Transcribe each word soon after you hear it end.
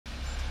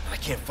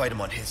can't fight him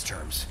on his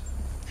terms.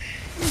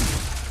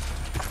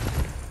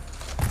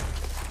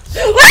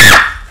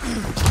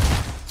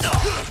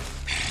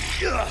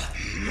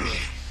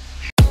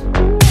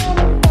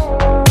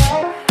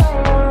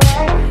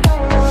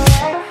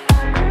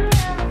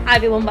 Hi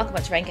everyone, welcome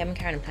back to Rain Gaming.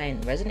 Karen, I'm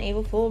playing Resident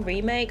Evil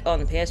Remake on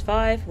the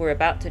PS5. We're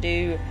about to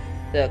do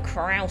the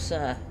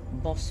Krauser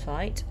boss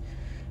fight,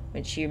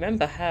 which you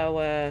remember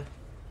how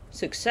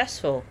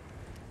successful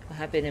I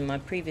have been in my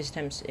previous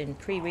attempts in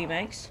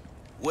pre-remakes.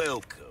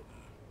 Welcome.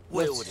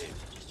 Let's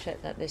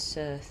check that this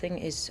thing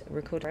is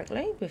recorded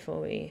correctly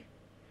before we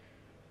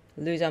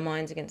lose our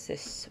minds against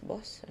this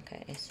boss.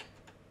 Okay, it is.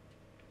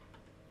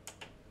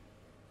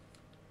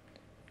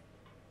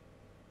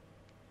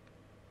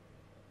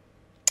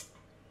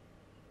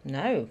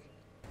 No.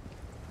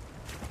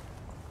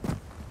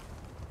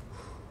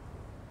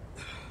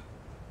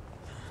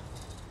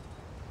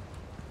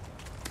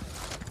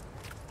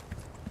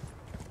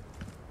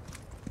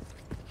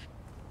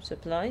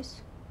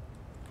 Supplies.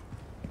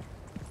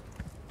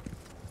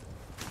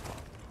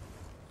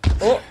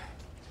 Oh!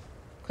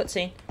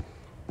 Cutscene.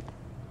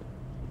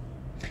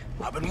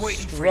 I've been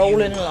waiting for you.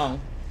 Rolling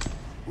along.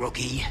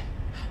 Rookie.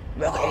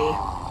 Rookie.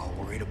 Oh,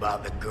 worried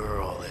about the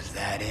girl, is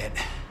that it?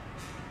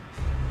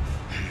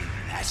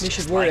 That's You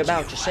just should worry like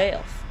about you.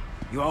 yourself.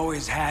 You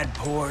always had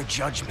poor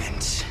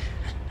judgment.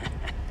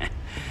 But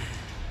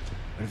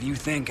if you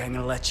think I'm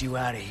gonna let you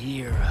out of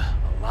here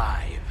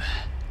alive,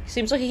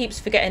 Seems like he keeps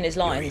forgetting his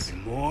you're lines.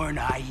 even more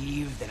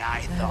naive than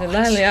I thought.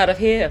 Let me out of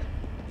here.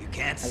 You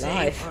can't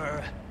alive. save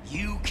her.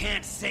 You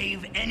can't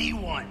save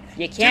anyone.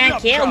 You can't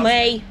up, kill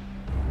Krauser. me.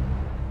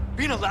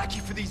 Being a lackey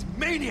for these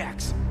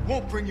maniacs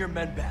won't bring your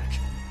men back.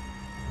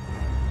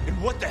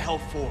 And what the hell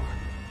for?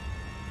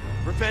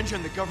 Revenge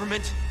on the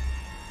government?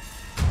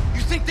 You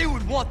think they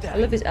would want that? I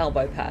love his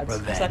elbow pads.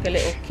 It's like a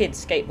little kid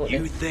skateboarding.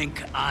 You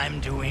think I'm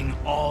doing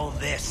all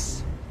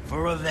this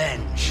for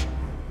revenge?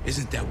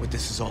 Isn't that what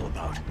this is all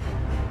about?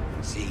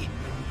 See,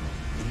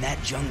 in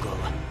that jungle,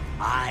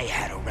 I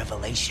had a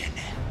revelation.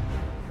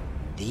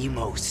 The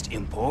most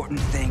important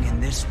thing in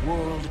this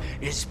world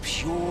is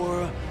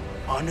pure,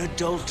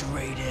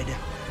 unadulterated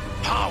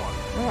power.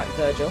 Alright,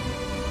 Virgil.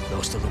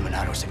 Those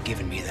Illuminados have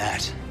given me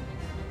that.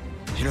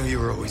 You know, you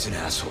were always an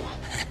asshole.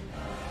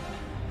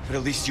 But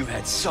at least you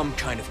had some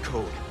kind of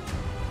code.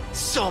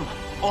 Some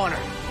honor.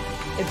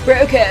 It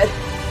broke it.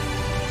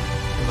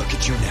 And look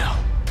at you now.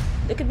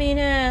 Look at me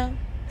now.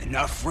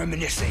 Enough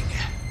reminiscing.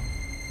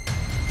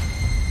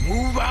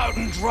 Move out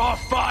and draw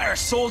fire,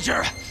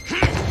 soldier!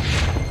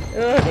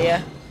 Oh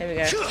dear. Here we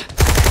go.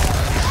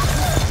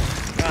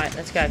 Right,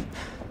 let's go.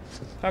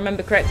 If I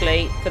remember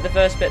correctly, for the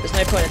first bit, there's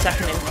no point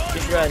attacking him.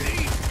 Just run.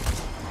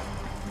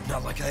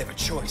 Not like I have a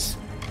choice.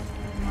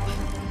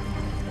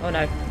 Oh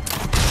no.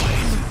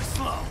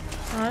 Slow.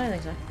 Oh, I don't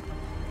think so.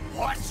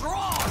 What's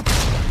wrong?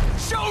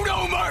 Show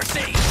no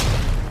mercy!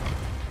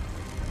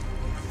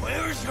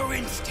 Where's your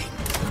instinct?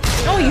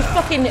 Oh, you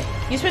fucking...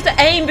 You're supposed to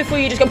aim before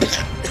you just go...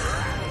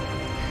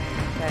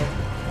 Okay,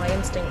 my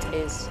instinct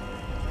is...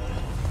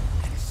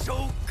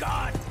 So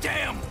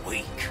goddamn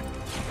weak.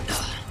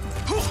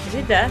 Is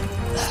he there?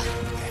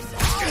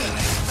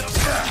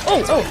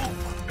 Oh, oh!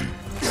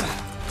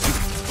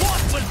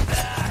 What was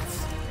that?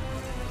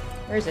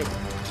 Where is he?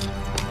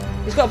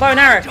 He's got a bow and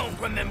arrow. Don't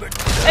remember.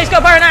 Oh, he's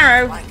got a bow and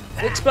arrow!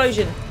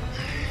 Explosion.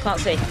 Can't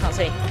see, can't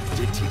see. You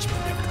did teach me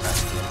never to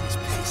rest at this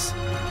pace.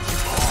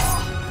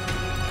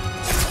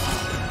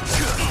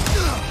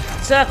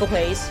 Circle,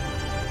 please.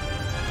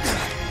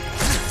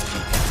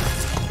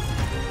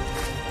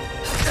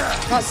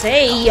 Can't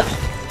see.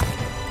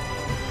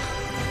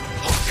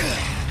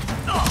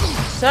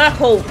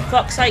 Circle.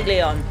 Fuck's sake,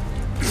 Leon.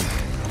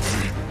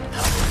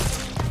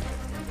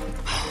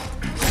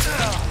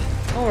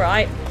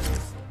 Alright.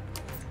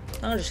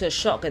 I'm just gonna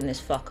shotgun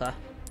this fucker.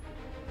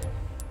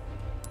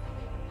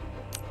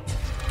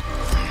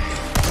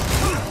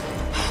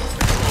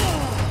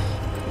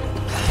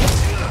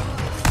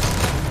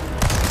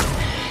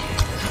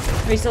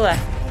 Are you still there?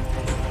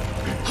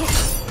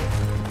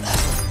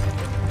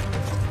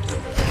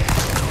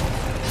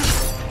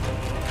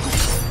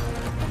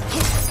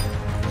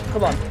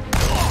 Come on.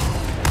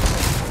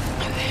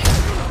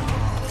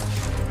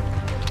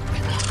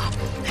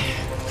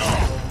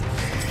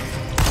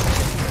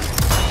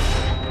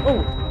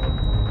 Oh.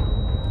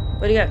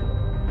 Where'd he go?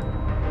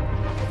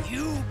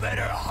 You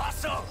better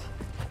hustle.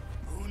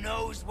 Who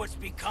knows what's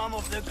become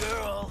of the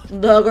girl?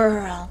 The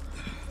girl.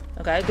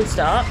 Okay, good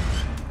start.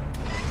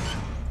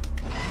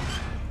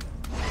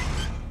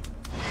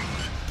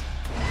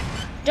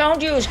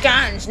 Don't use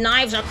guns.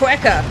 Knives are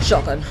quicker.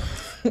 Shotgun.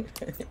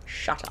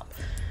 Shut up.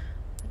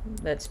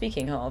 But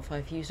speaking of,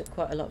 I've used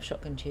quite a lot of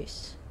shotgun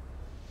juice.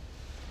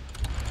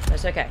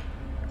 That's okay.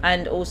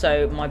 And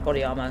also, my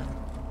body armor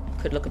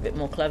could look a bit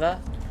more clever.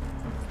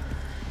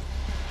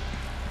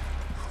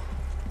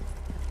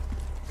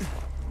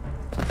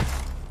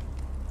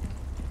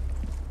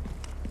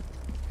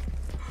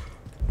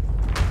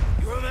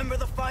 You remember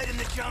the fight in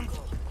the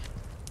jungle?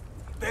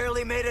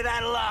 Barely made it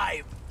out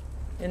alive.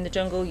 In the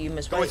jungle, you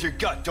must Go wait. with your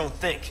gut, don't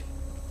think.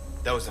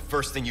 That was the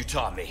first thing you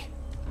taught me.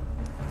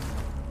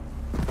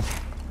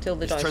 Till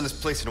the Just dice. turn this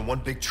place into one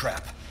big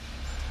trap.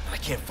 I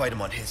can't fight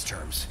him on his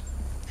terms.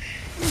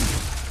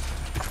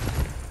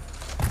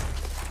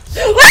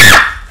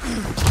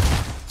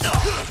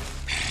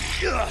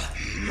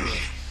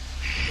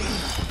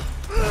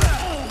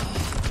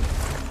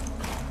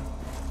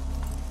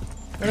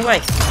 Run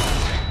away.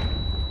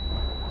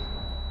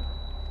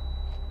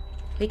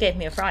 He gave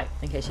me a fright,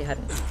 in case you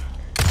hadn't noticed.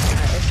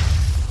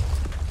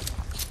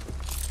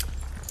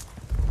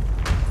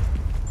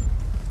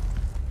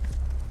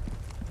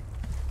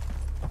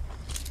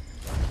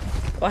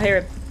 Oh, I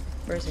hear him.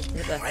 Where is he?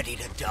 He's up there. Ready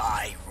to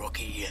die,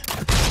 rookie.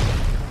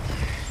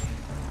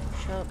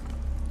 Shut up.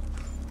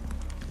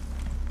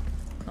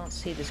 Can't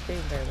see the screen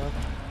very well.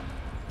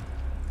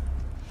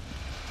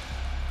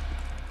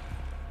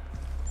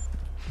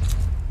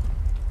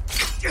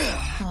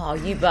 Oh,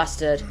 you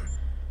bastard.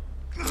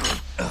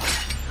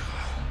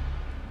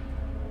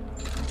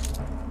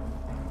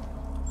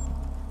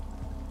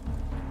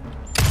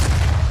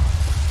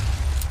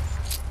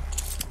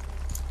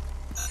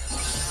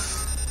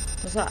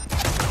 What's that?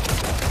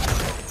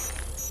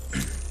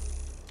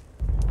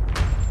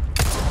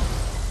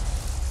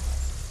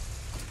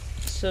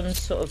 Some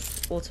sort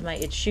of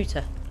automated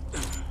shooter.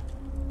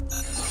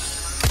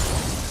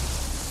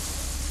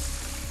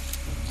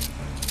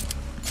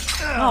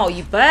 Oh,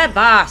 you bear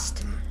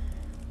bastard!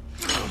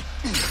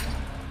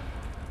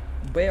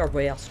 Bear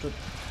bastard.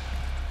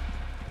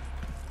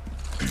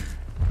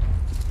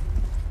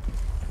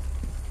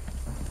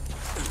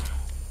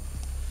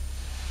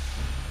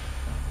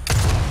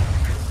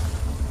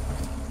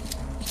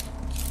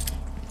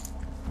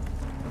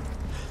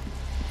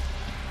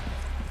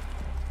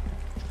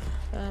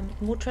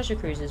 More treasure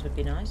cruisers would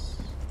be nice.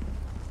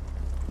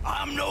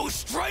 I'm no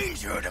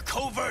stranger to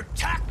covert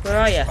tactics. Where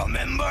are you?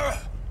 Remember?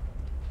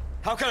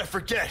 How could I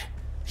forget?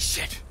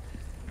 Shit.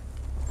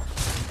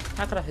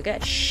 How could I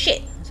forget?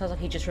 Shit! It sounds like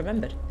he just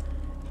remembered.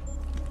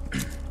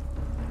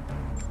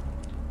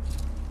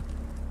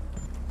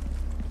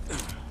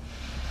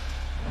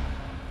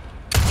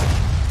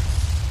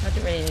 I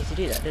didn't really need to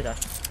do that, did I?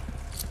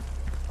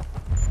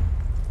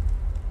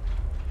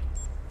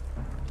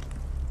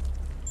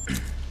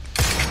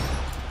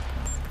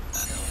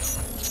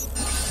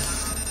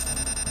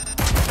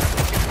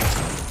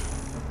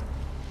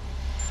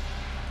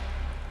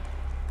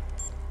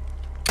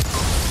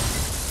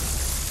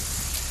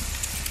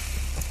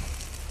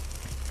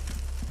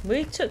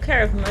 We took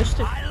care of most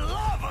of. I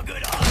love a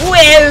good arm.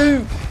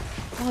 Whoa!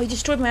 Oh, he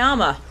destroyed my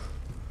armor.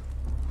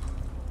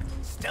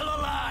 Still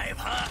alive,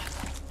 huh?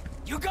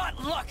 You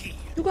got lucky.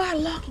 You got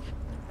lucky.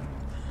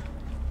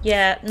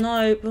 Yeah,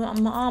 no, but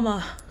my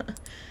armor.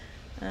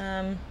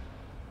 I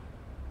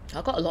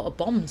got a lot of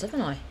bombs,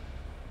 haven't I?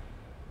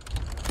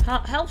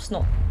 Health's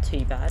not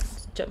too bad.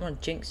 Don't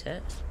want to jinx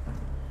it.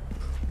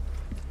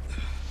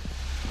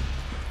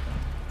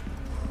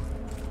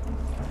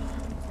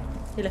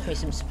 He left me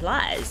some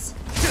supplies.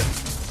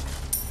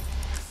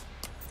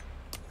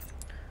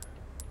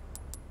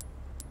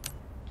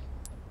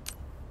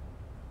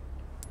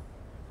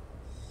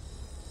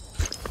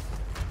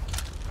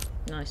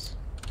 Nice.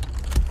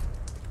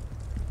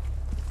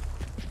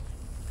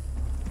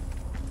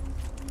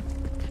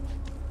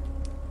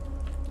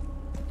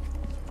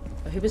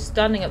 He was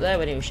standing up there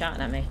when he was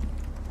shouting at me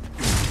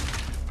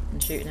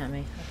and shooting at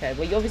me. Okay,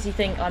 well you obviously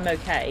think I'm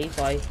okay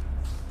by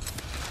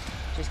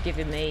just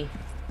giving me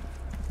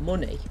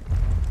money.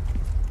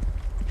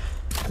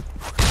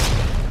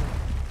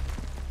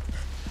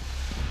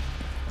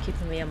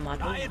 Keeping me on my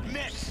toes. I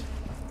admit,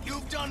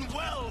 you've done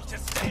well to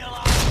stay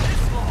alive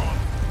this long.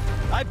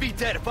 I'd be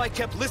dead if I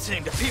kept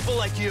listening to people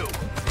like you.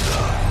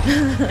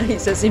 He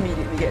says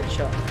immediately getting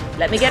shot.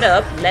 Let me get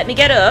up. Let me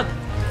get up.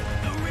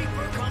 The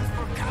Reaper comes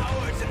for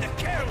cowards and the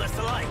careless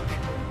alike.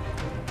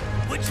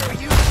 Which are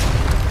you?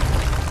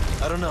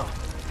 I don't know.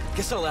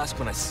 Guess I'll ask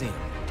when I see him.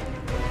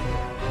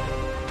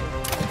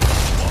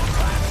 Won't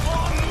last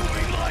long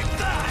moving like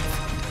that.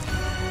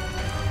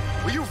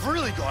 Well, you've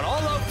really gone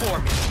all out for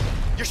me.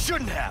 You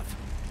shouldn't have.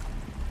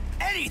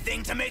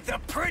 Anything to make the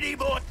pretty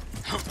boy.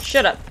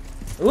 Shut up.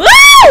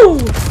 Woo!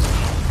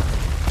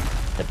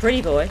 The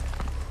pretty boy.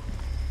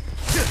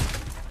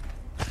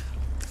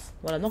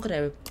 Well, I'm not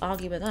going to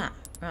argue with that.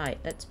 Right,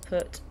 let's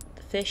put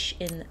the fish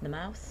in the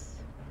mouth.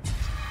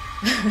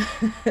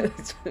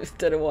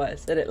 Don't know why I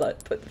said it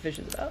like put the fish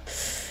in the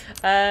mouth.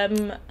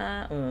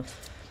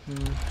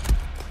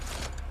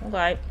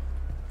 Okay.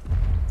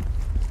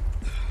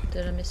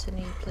 Did I miss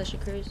any pleasure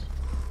cruise?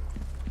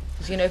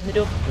 Is he gonna open the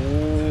door?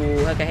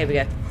 Ooh, okay, here we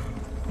go.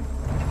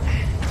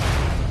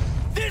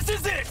 This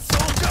is it,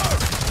 soldier!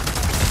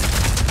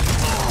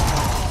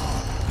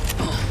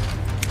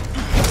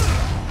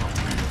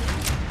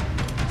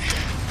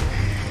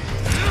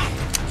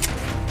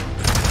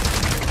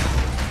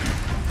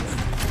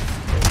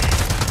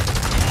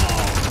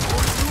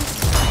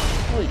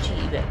 Oh,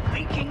 gee, bit.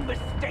 Making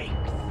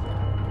mistakes.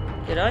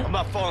 Did I? I'm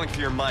not falling for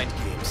your mind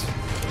games.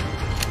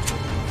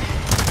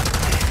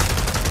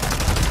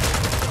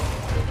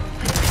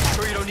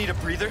 Sure you don't need a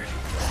breather?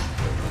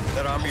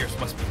 That arm of yours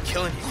must be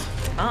killing you.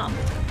 Arm.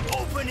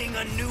 Opening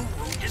a new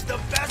wound is the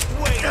best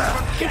way to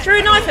He forget. threw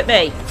a knife at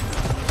me.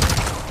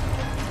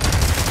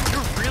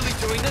 You're really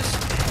doing this?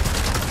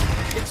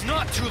 It's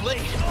not too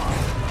late.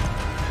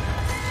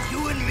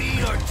 You and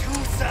me are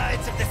two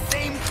sides of the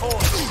same coin.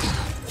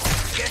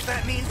 Guess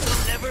that means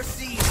we'll never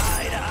see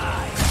eye to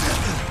eye.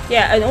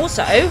 Yeah, and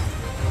also,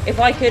 if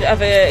I could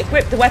have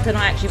equipped the weapon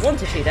I actually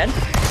wanted to, then.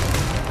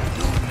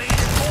 You've made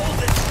it all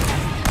this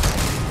time.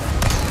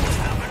 You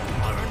haven't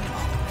learned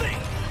a thing.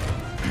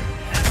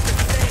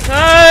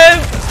 No!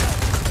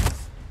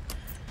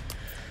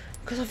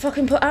 Because I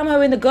fucking put ammo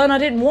in the gun I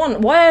didn't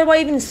want. Why do I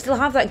even still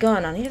have that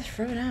gun? I need to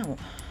throw it out.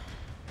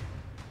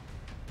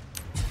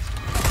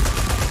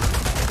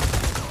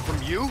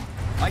 From you,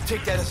 I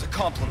take that as a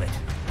compliment.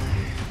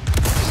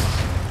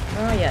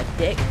 Oh yeah,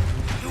 dick.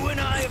 You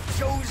and I have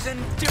chosen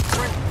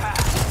different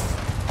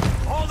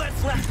paths. All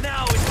that's left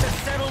now is to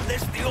settle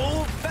this the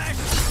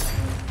old-fashioned.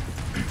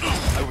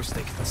 I was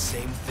thinking the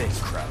same thing,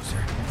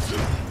 Krauser.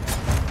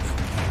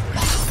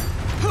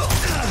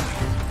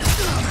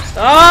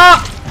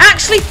 Ah!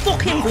 Actually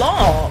fucking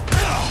block!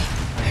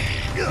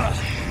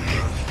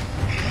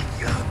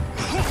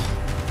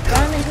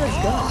 Diamond Hood's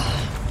gone.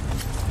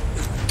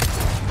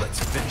 Let's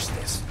finish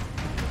this,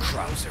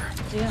 Krauser.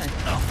 Yeah.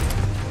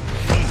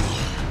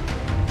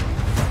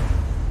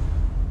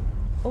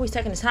 Oh, he's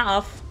taking his hat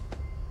off.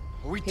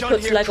 Are we He done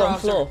puts here, leg on Krauser?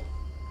 floor.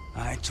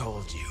 I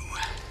told you.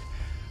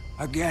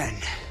 Again.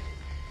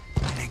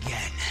 And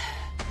again.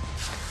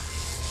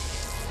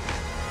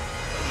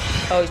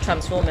 Oh, he's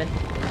transforming.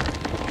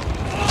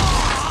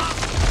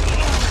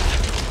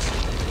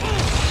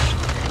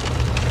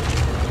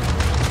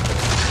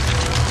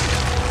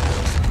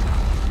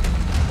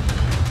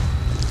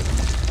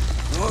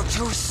 You're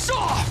too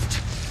soft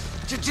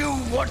to do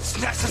what's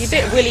necessary.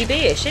 You're a bit Willy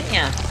B-ish, aren't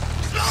you?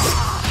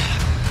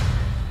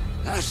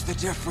 That's the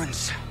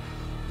difference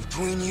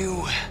between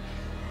you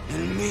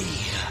and me,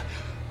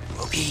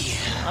 rookie.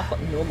 I've got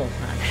normal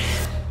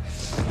hands.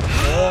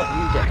 Oh,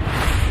 you don't.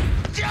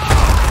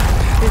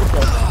 Through the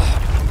floor.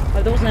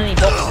 Oh, there wasn't any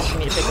boxes for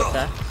me to pick up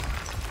there.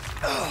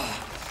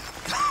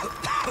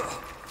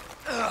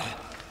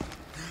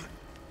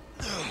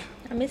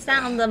 I missed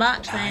out on the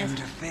boxes. Time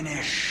to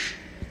finish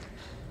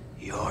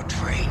your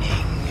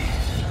training.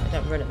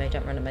 Don't run at me,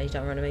 don't run at me,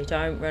 don't run at me,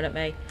 don't run at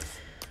me.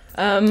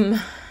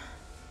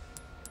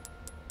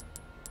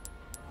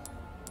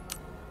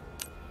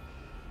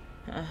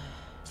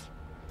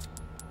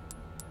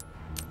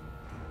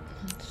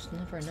 It's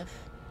never enough.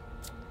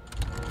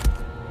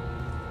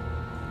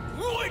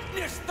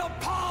 Witness the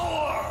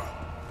power!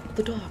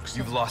 The dogs.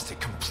 You've lost it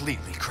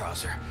completely,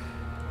 Krauser.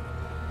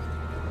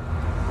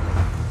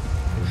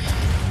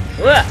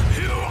 Ugh.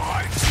 You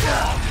are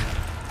strong!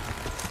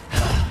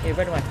 Here,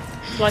 run away.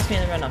 Slice me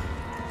and then run off.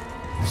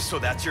 So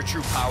that's your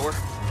true power?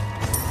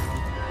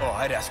 Oh,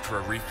 I'd ask for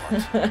a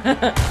refund.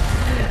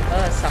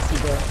 Oh, sassy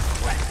boy.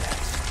 Let that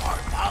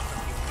smart mouth of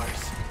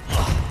yours.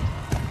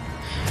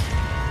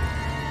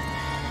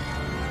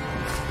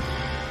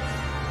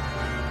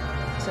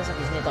 Sounds like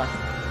he's nearby.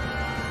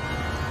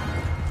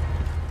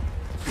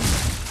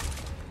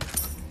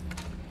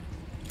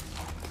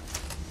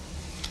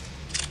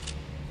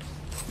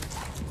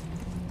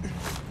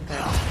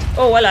 Okay.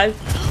 Oh, hello.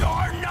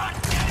 You're not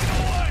getting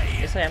away!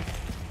 Yes, I am.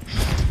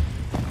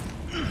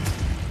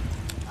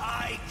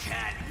 I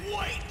can't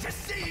wait to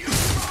see you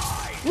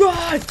try!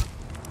 Run!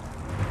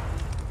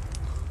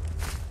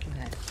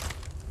 Okay.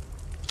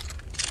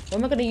 When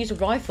am I going to use a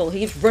rifle?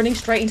 He's running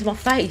straight into my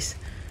face.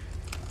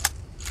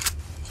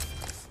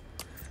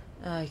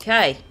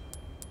 Okay.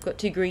 Got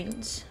 2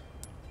 greens.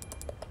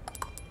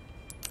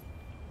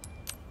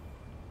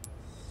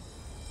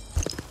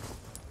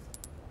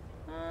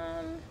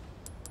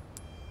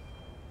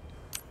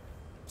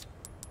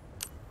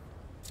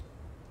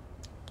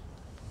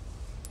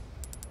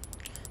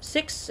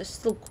 Six is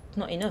still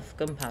not enough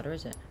gunpowder,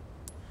 is it?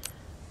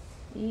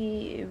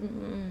 Yeah,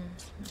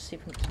 let's see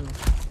if we can get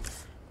some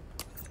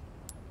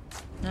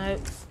more. No.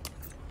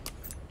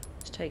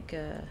 Let's take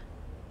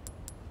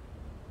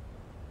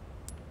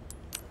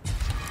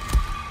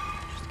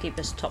just keep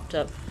us topped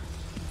up.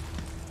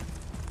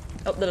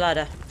 Up the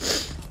ladder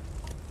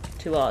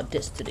to our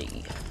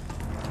destiny.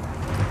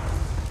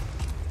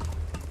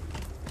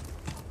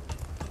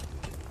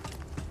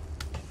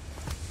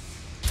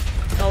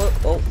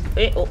 Oh.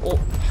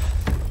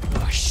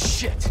 Oh,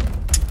 shit!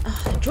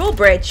 Oh,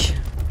 drawbridge!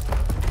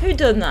 Who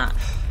done that?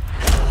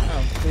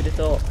 Oh, who'd have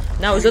thought?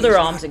 Now his other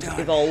arms not done.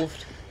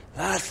 evolved.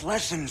 Last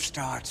lesson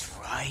starts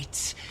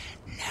right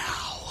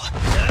now.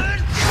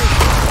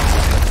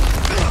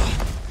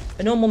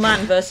 A normal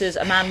man versus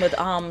a man with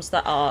arms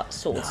that are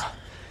swords.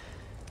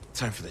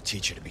 Time for the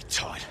teacher to be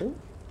taught. Ooh.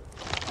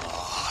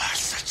 Oh,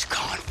 such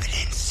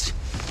confidence.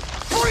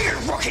 Bring it,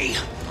 rookie!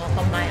 Oh,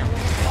 come now.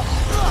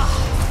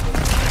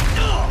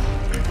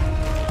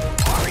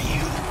 Are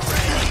you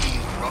ready,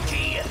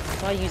 rookie?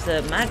 If I use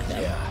the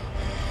magnum. Yeah.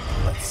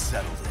 Let's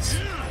settle this.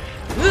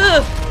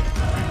 Ugh!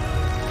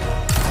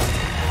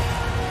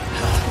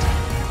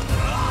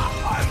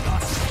 I'm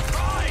not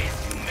surprised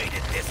you made it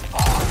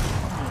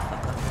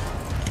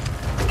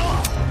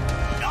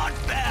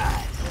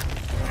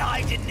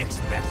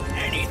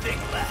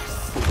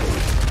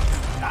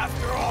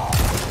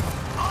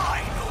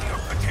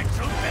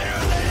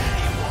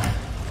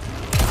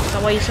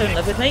that why you're so in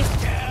love with me?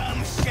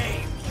 Damn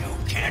shame you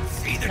can't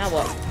see the Now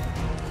what?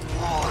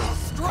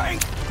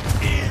 strength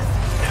is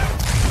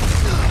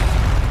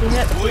He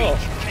hit the floor.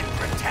 can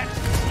protect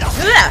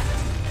nothing. Ugh!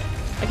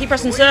 I keep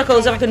pressing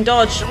circles so I can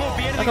dodge.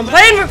 Like I'm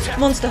playing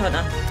Monster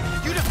Hunter.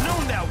 You'd have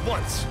known that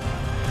once.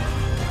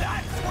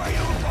 That's where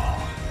you're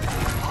wrong.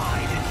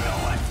 I didn't know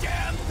a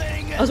damn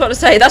thing. I was about to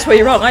say, that's where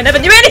you're wrong. I never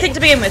knew anything to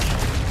begin with.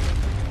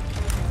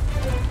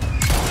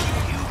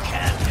 You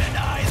can't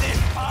deny this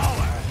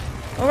power.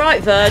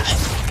 Alright, Verge.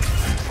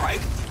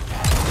 Strength.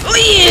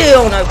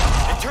 Oh no.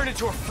 And turn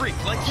into a freak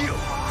like you. You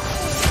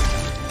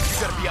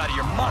gotta be out of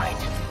your mind.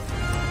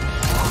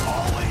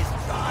 Always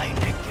trying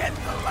to get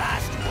the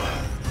last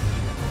word.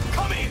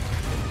 Come here.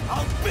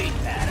 I'll beat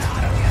that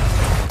out of you.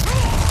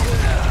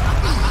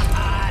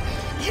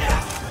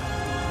 Yes.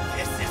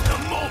 This is the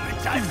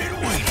moment I've been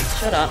waiting.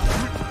 Shut up.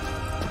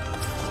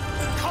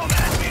 Come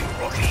at me,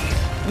 rookie.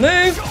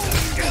 Move. Show me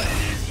what it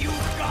is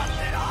you've got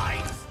that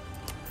eyes.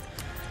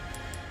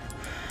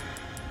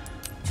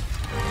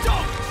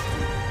 Don't.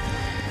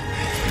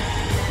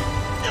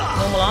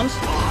 Normal arms.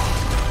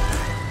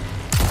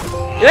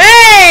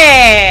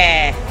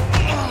 Yeah!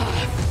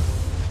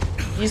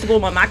 Used up all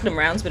my Magnum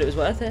rounds, but it was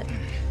worth it.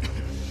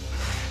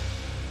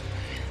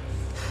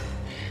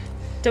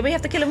 Don't we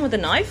have to kill him with a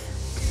knife?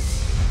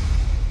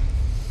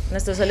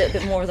 Unless there's a little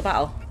bit more of the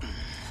battle.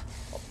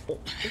 Oh,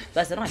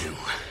 there's the knife.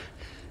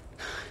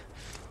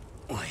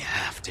 What you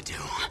have to do.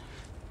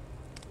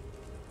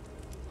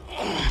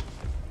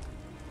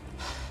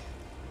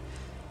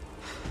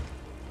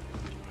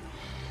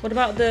 What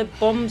about the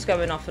bombs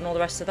going off and all the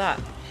rest of that?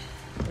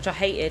 Which I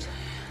hated.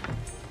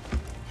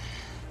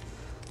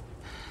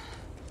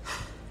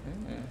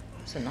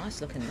 It's a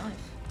nice looking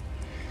knife.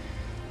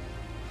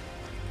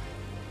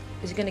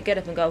 Is he going to get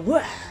up and go,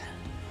 wah!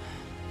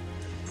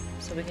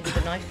 So we can do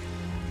the knife?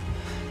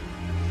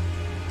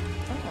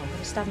 Oh, I'm going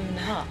to stab him in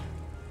the heart.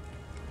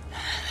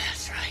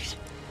 That's right.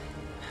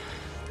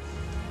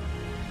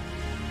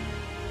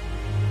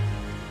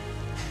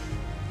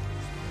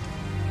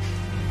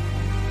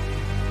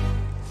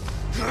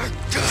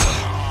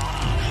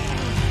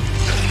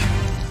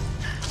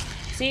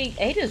 See,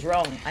 Ada's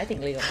wrong. I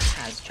think Leon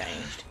has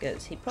changed,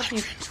 because he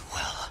probably...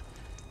 Well.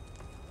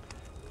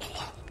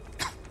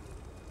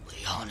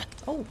 Leon.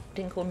 Oh,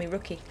 didn't call me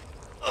rookie.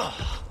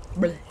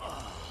 Blech.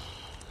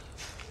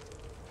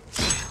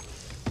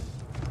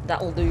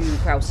 That'll do,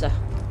 Krauser.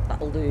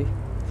 That'll do.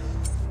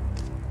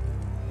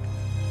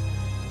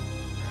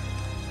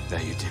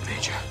 That you did,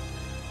 Major.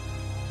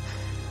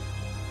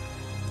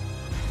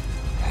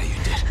 That you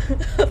did.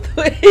 I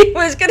thought he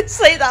was going to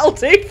say that'll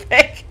do,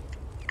 Vic.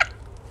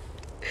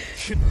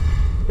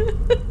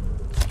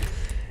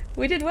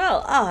 We did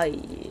well.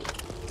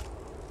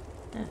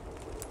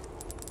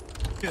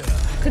 Yeah.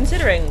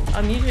 Considering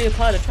I'm usually a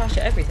pile of trash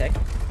at everything.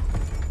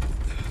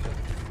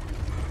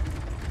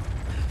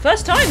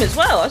 First time as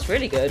well, that's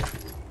really good.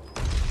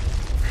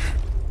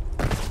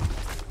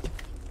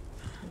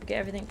 Get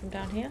everything from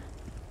down here.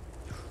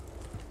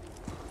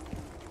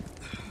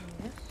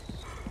 Yes.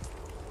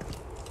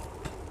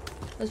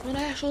 There's one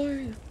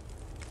Ashley.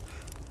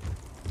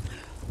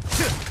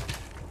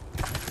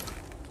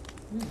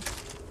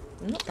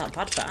 Not that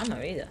bad for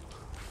ammo either.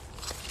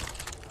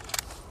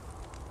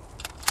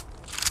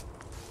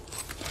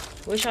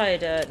 Wish I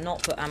had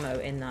not put ammo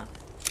in that.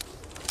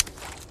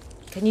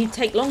 Can you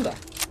take longer,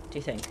 do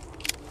you think?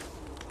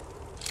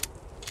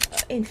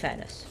 In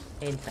fairness.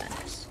 In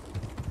fairness.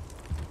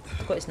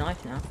 I've got his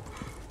knife now.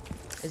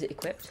 Is it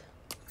equipped?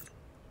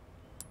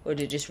 Or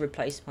did it just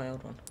replace my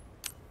old one?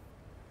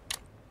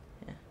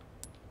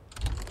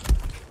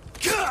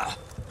 Yeah.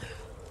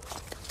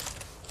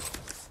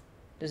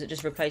 Does it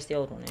just replace the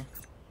old one here?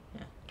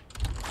 Yeah.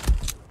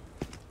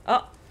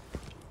 Oh!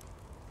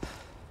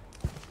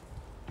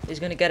 He's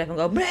gonna get up and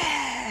go,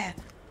 bleh!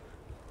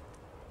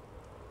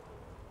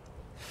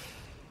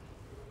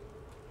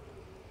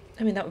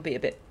 I mean, that would be a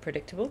bit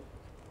predictable.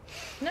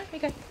 No,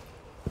 okay.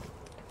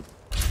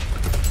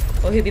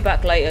 Or he'll be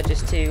back later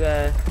just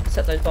to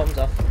set those bombs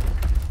off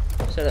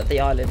so that the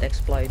island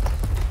explodes.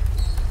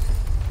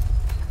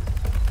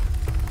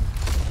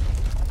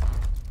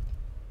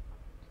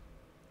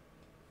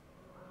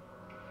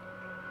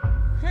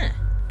 Huh.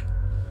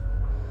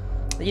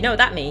 You know what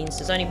that means?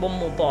 There's only one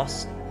more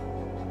boss.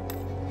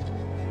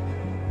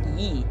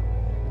 Yee.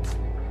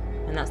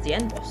 And that's the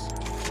end boss.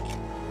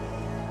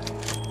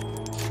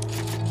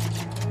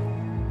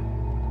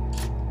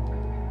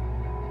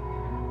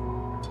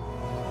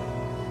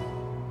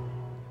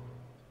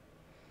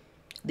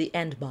 The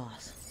end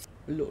boss.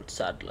 Lord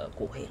Sadler,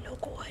 go hello,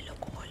 go hello,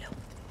 go hello.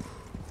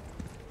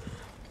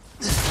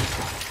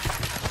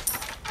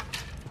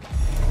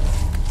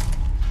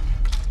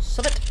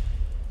 Stop it.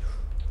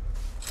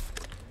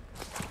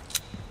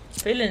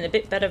 Feeling a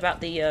bit better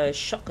about the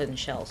shotgun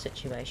shell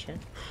situation.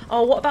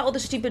 Oh, what about all the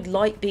stupid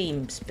light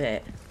beams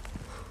bit?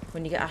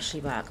 When you get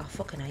Ashley back. I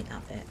fucking hate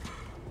that bit.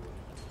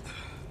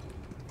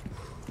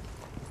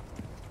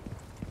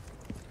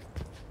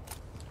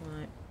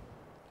 Right.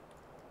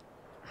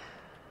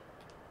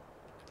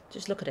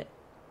 Just look at it.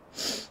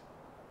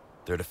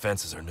 Their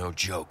defenses are no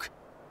joke.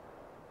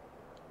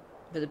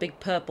 But the big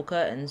purple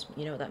curtains,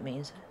 you know what that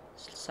means.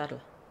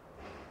 Saddler.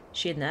 Is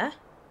she in there?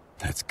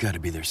 That's gotta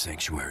be their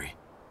sanctuary.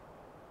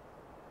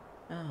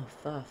 Oh,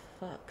 for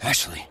fuck.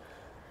 Ashley!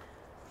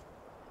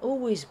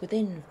 Always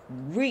within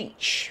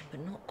reach, but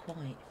not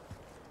quite.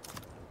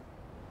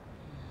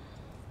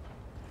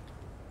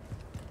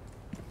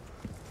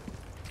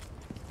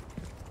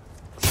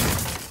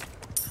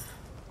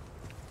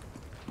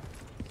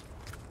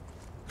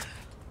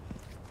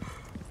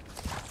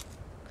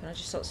 Can I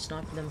just start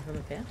sniping them from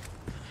up here?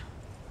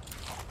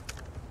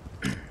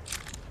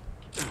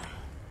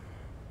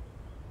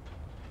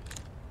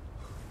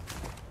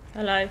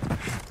 Hello.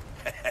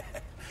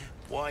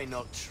 Why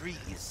not treat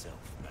yourself,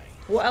 mate?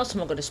 What else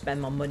am I going to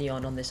spend my money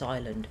on this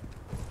island?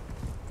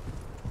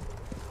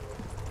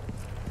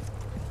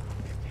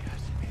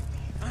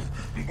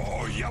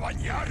 Oh, you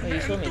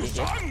saw me, did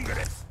you?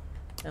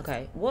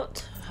 Okay,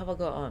 what have I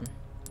got on?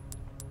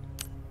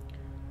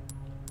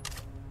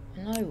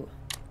 No.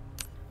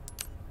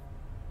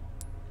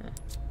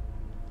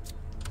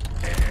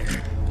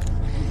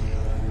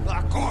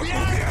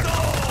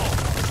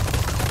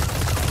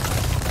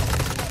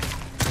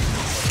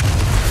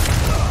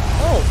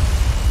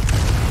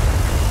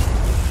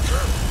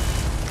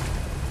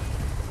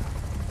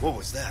 What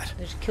was that?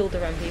 They just killed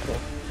their own people.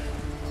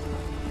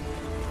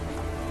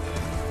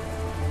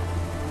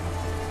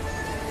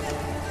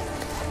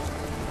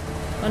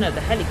 Oh no,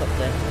 the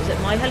helicopter. Is it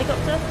my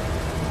helicopter?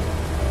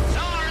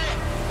 Sorry,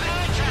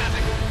 bad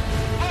traffic.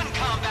 One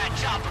combat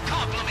chopper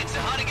compliments the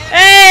Hunnigan.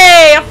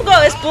 Hey! I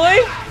forgot this boy!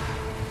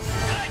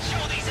 Let's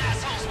show these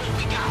assholes what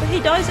we got. But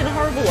he dies in a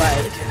horrible way.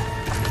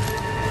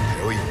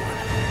 I owe you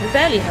one. We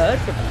barely heard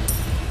from her.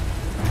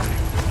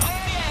 Oh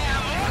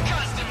yeah, more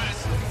customers.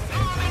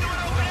 Throw them into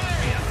an open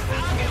area.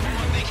 I'll give them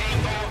what they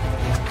came for.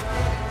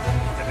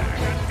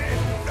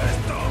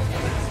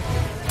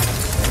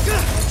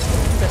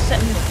 They're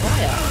setting him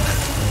afire.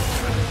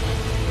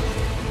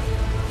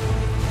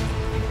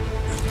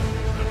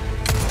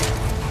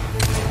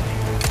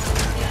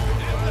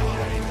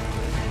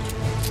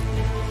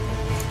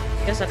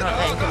 Guess I can't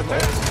get into the ball.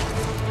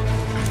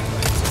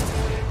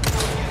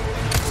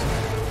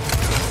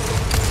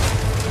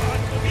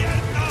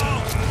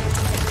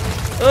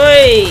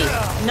 Oi!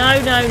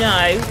 No, no,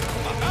 no.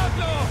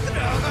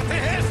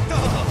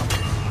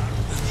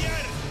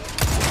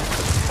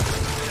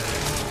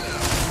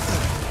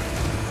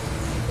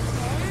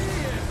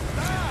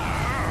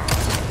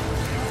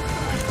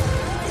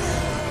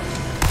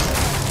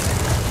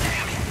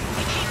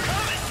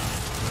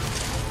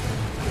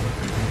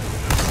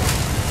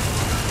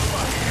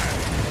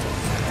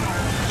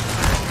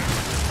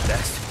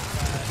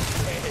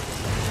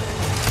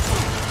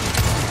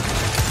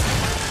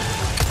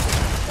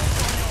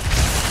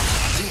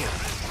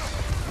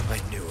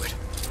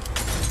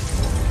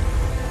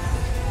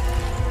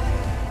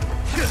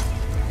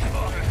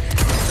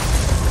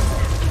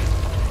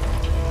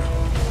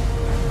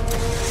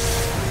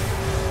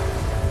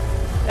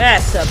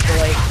 That's a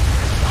boy.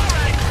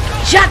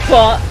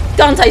 Jackpot!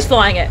 Dante's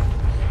flying it.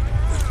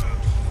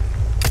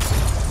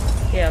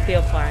 Yeah, I'll be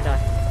on fire and die.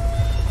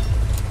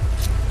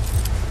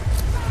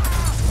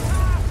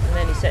 And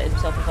then he set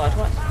himself on fire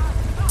twice.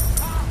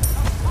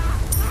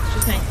 It's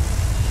just me.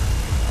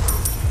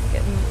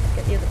 Get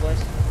the other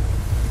boys.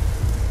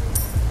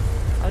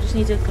 I just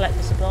need to collect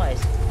the supplies.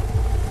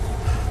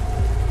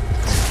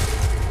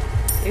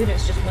 Even if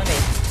it's just money.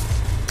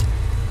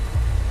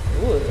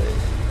 Ooh.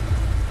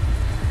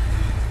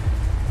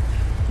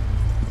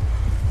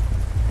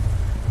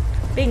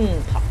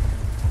 Bing pop.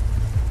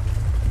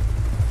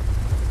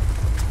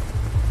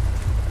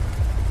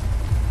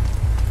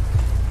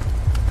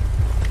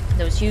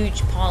 There was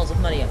huge piles of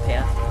money up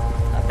here.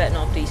 I bet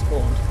not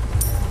despawned.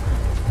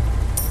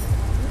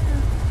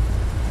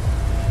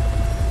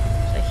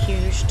 It's a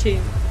huge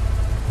tube.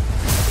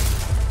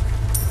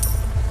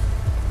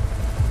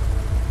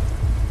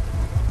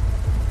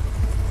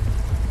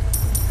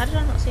 How did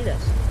I not see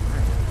this?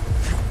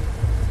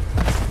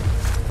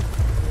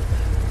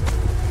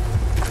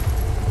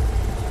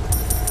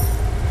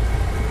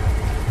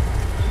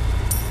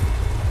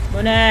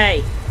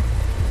 Money!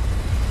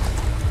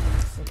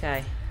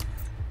 Okay.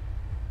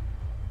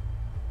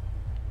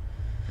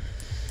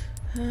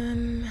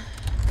 Come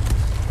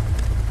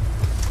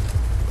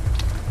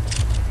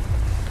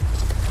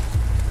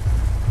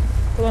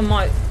on,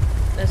 Mike.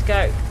 Let's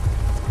go.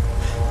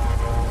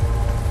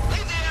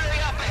 Leave the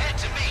area up ahead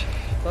to me.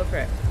 Go for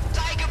it.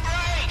 Take a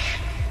break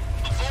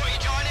before you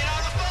join in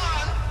on the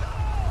fun.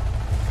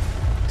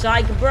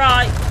 Take a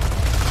break.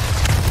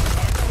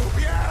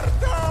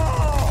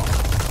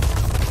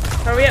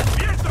 Hurry up.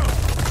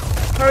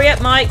 Hurry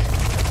up, Mike.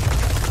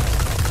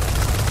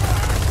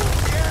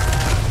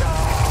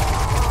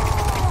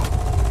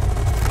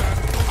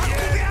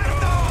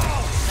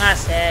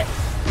 That's it.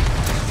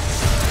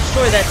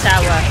 Destroy that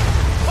tower.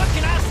 What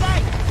can I say?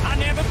 I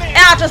never been.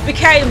 I just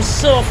became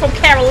so from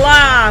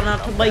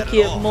Carolina to make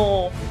it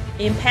more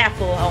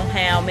impactful on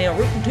how me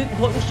rootin' tootin'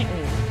 potin'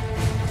 shootin'.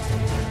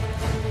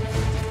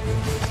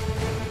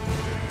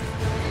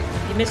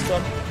 You missed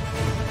one.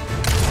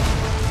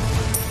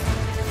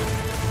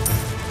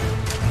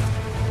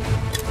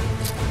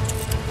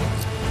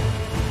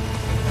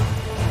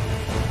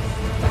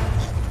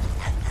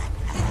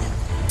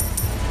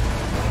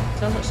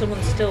 Sounds like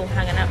someone's still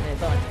hanging out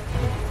nearby.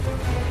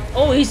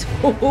 Oh, he's...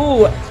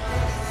 Ooh.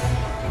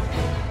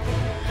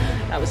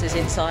 That was his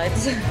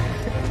insides.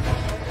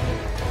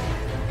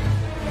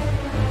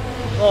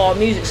 Oh,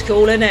 music's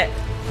cool, isn't it?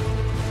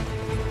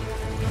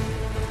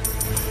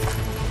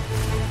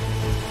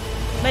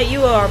 Mate,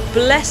 you are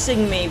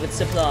blessing me with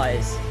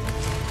supplies.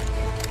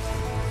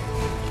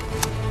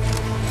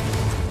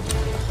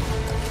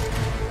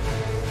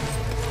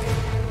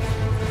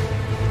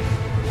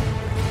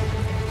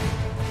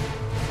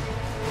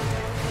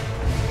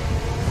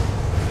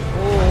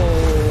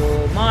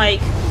 Oh,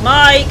 Mike!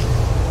 Mike!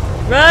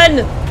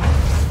 Run!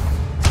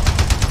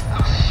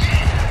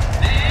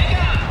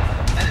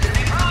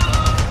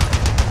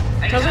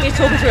 Sounds like he's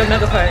talking through a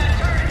megaphone.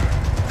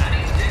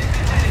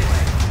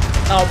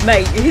 Oh,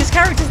 mate, his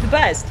character's the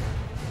best.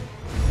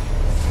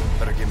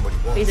 Better give him what he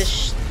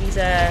wants. He's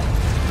a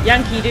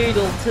Yankee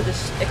Doodle to the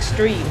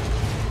extreme.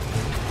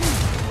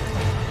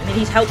 I mean,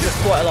 he's helped us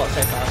quite a lot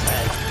so far, so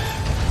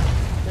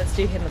let's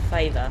do him a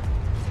favour.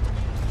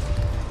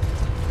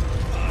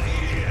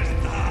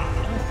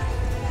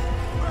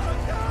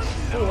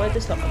 Oh, where'd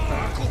this lot come from?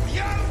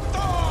 Yeah,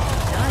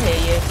 I hear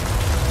you.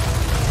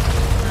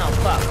 Oh,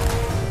 fuck.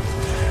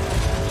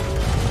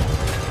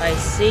 I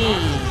see.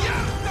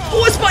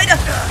 Oh, a spider!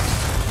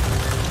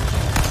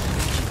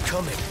 Keep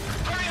coming.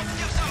 Hurry up and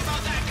do something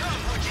about that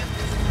gun, would you?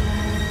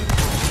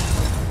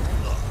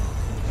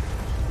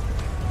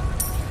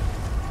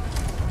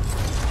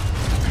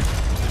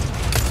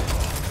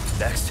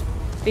 Next.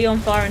 Be on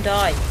fire and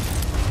die.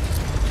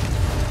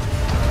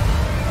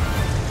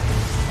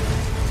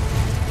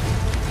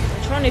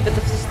 I'm trying to, but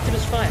there's too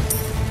much fire.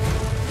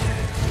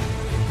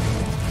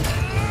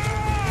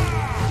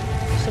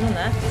 Someone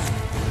there.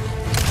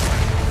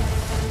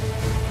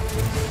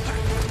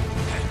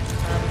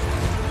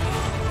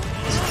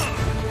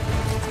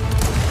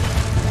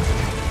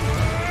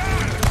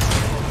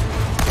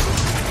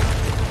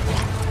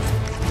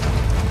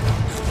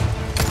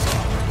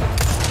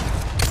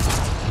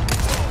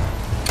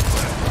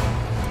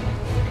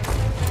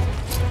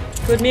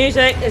 Good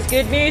music, it's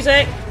good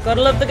music.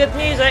 Gotta love the good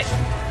music.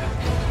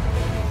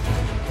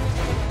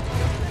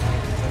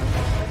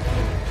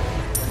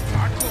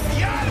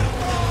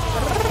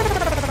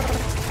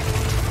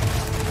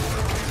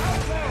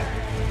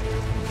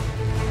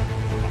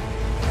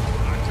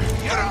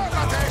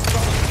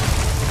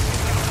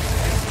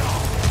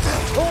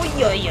 Oh,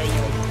 yeah, yeah,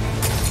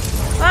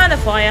 yeah. And a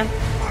fire.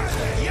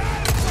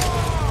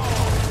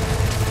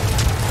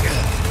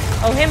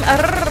 Oh, him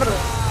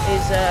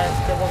is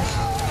the one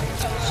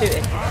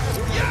shooting.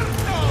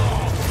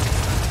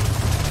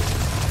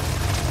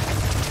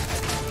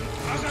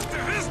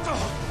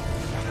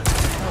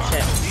 Oh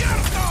shit.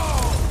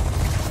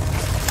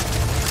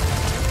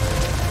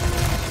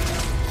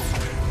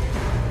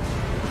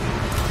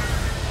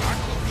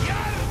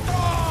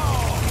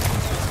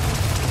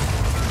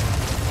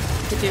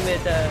 To do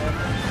with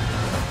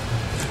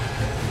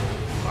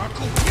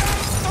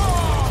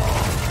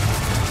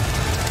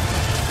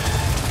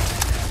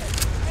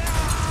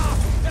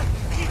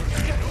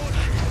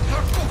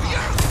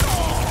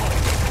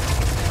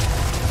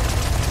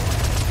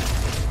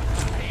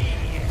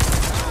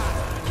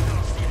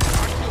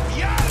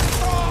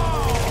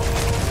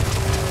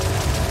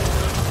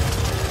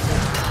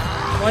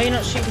why are you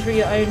not shooting through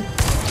your own?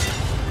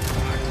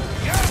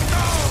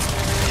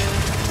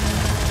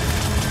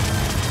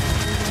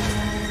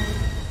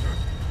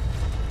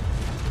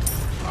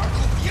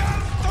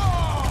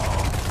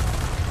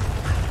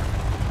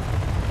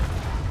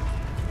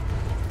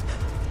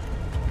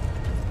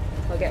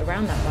 I'll get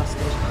around that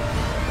bastard.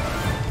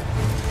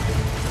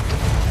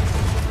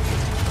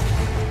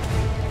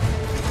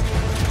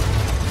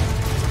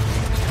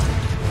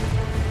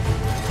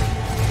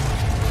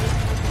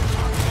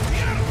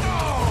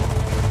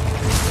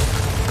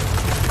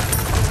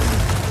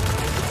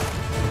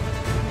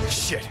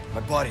 Shit,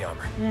 my body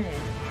armor. Yeah.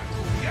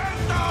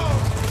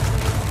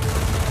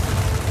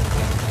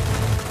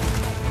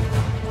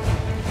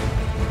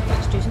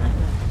 Let's do something.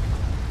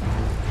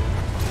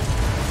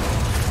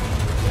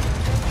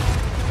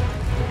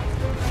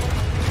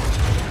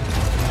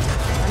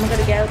 I'm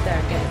gonna get out there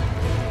again.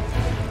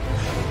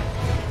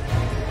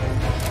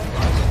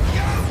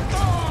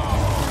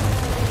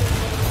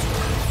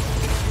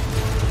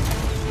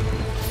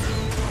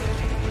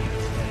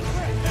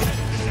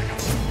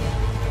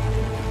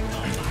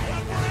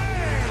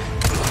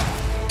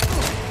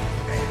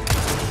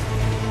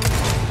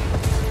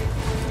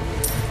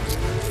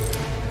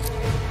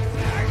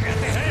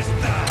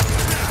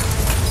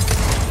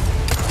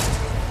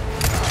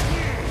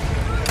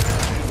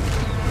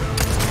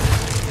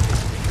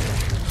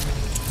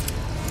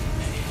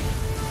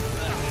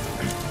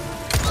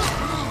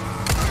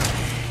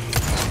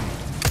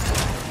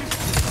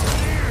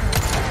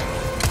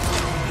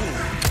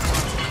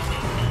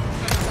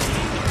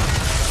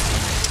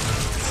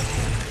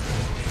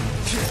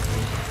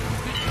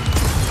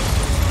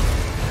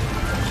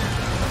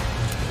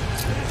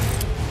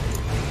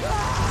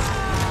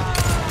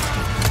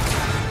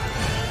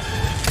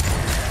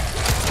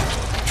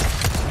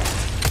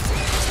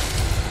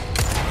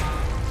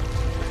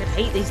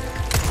 hate these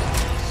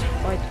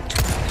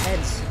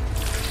heads.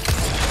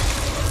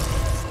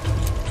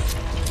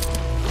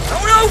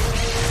 Oh no!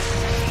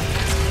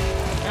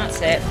 That's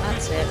it.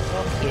 That's it.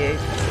 Fuck you.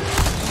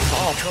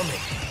 Oh,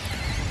 coming.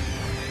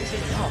 This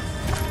is off.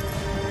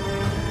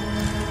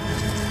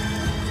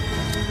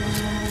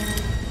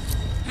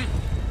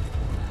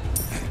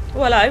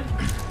 Oh, hello.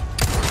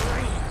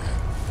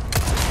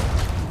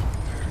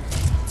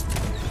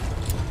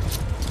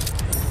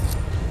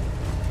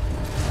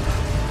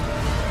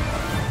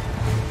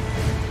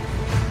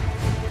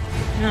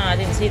 No, I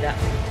didn't see that.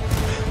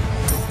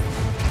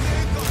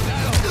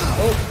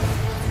 Oh.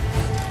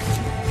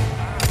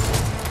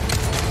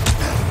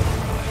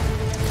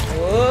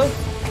 Oh.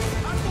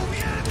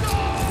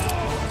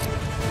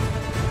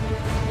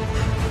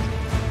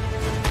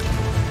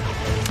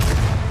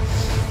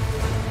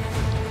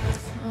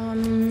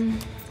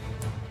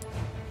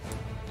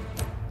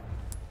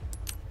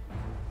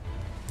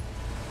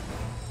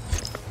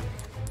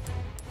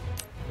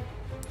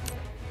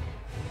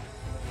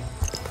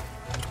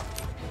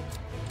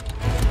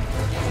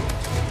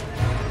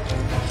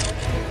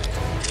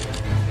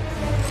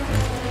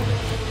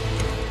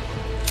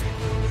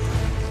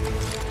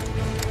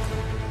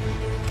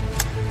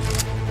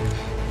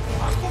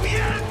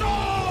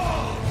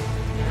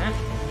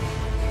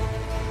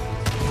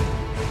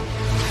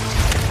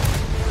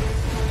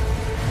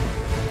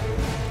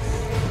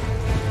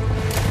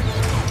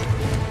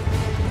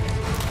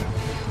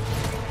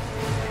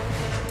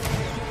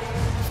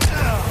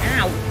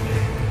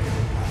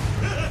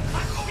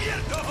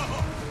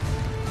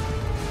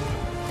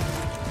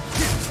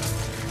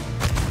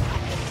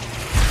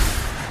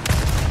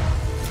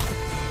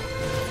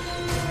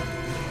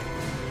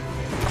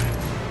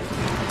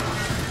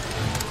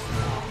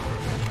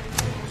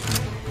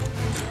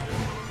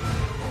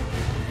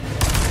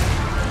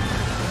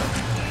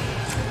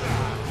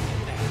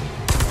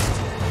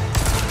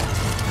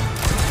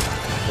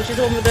 Which is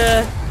one with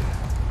the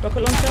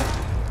rocket launcher?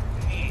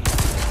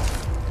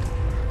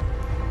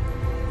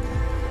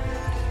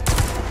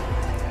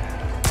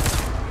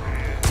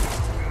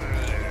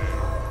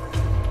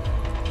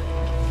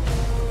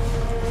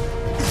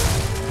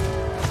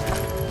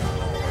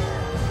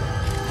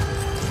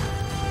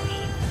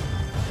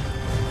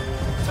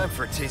 Time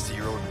for a taste of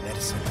your own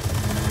medicine.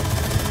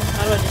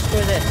 How do I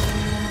destroy this?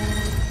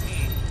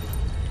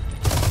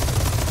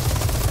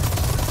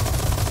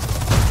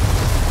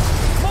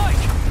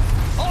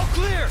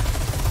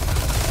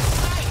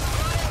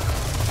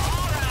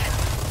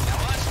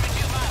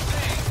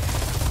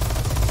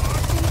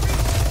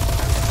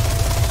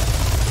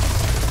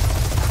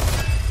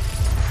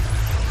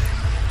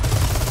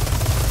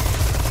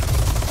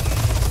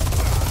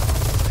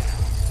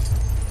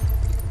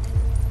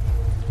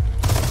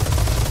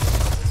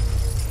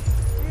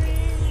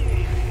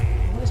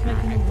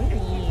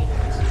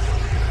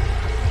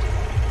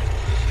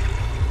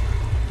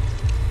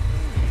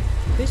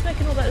 Who's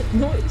making all that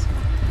noise?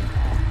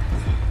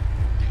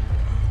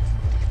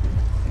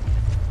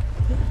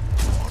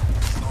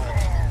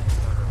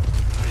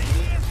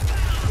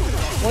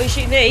 Why are you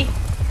shooting me?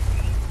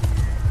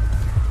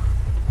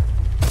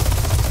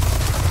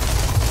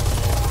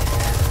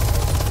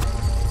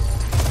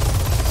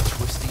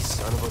 Twisty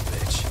son of a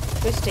bitch.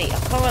 Twisty, I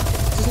can't. It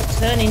doesn't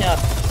turn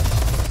enough.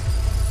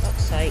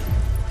 Fuck's sake.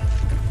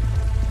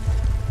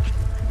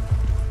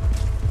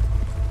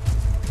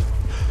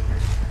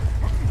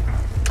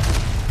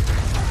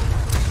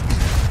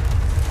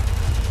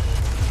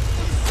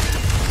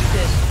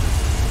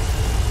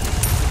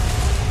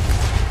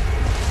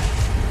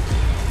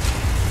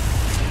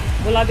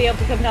 Will I be able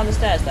to come down the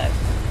stairs though?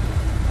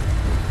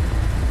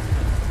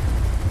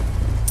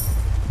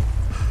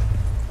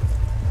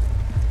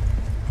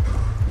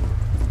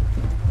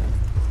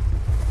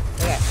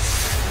 Okay.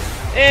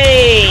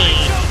 Hey!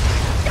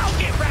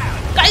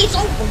 Gates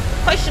open!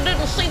 In case you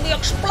didn't see me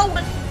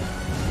exploding!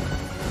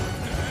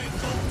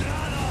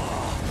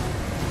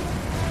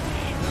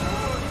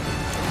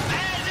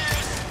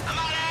 I'm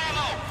out of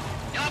ammo.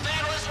 You'll have to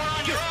handle this one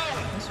on your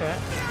own. That's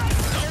alright.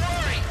 Don't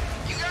worry,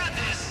 you got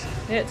this.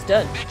 Yeah, it's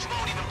done. Bitch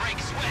won't even break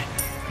a sweat.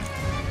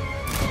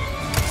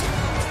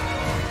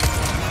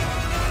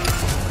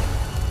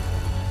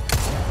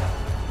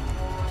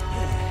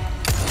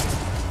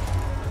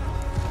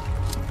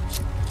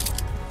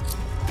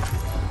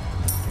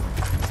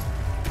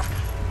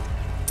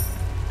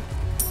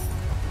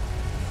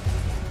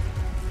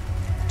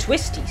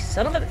 Twisty,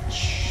 son of a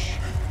bitch.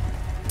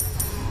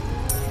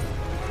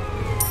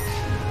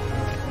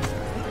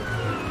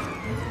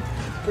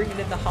 Bringing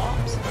in the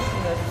harps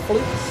and the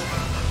flutes.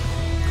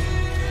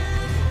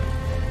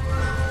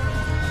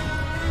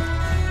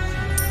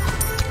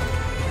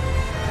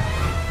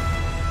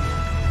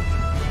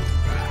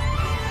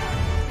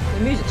 The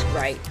music's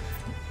great.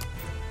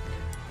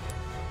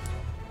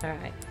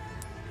 Alright.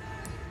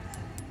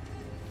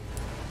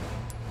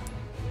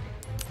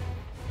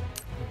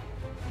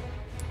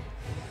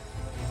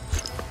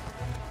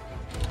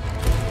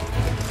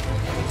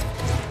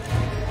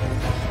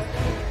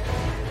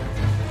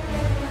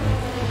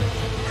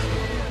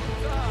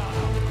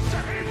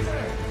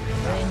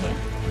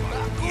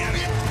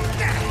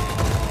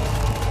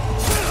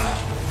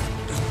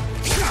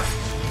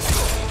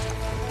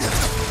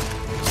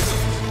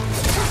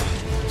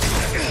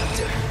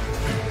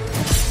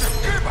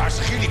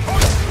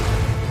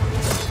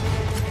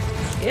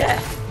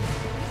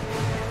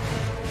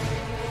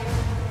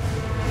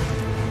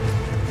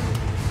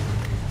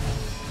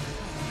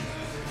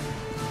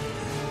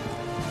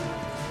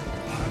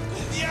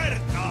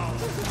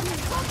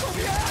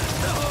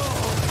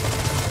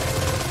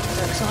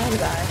 excited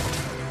about it.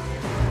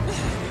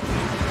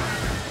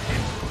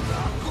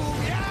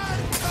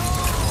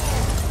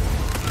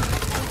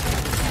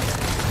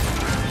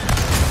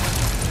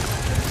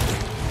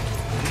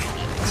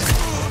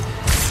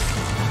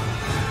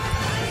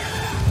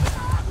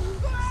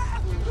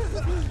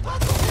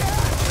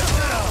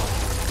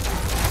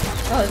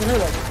 Oh, there's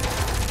another one.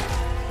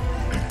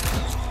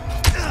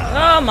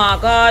 Oh my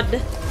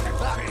god.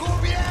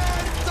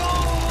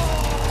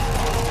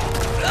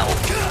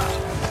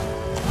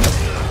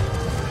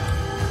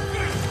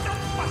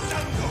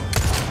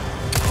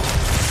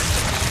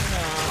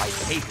 I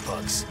hate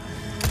bugs.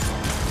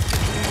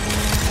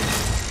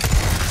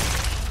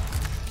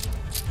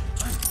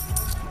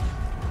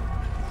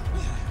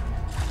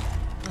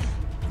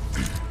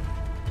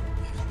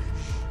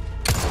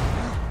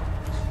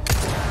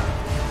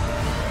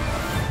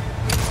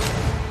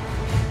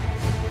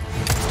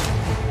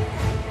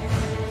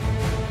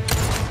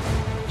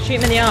 Shoot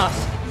him in the arse.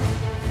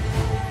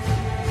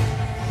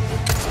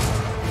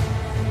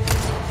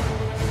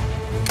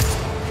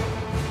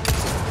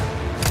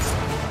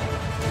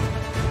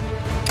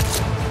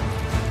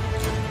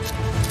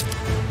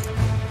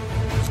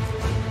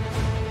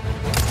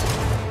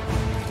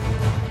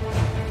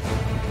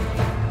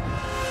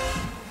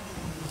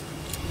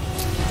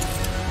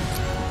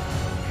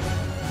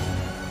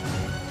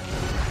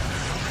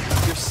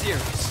 You're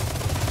serious.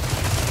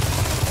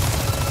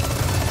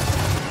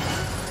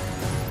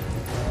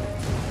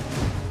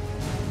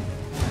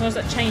 What was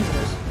that change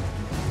was?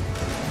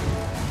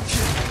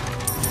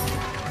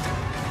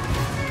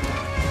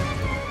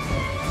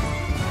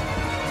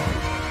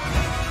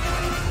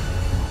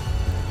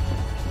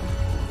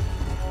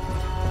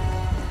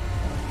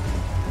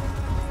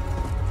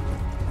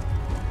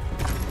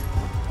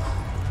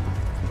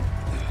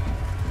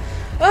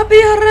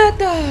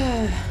 Abiareta!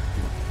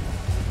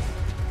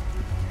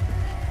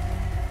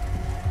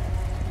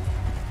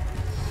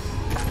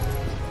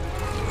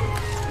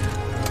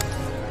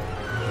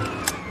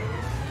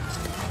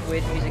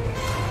 Weird music.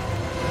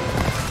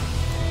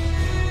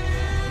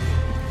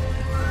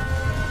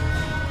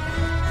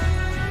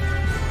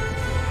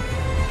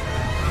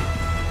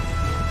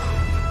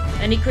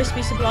 Any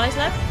crispy supplies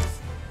left?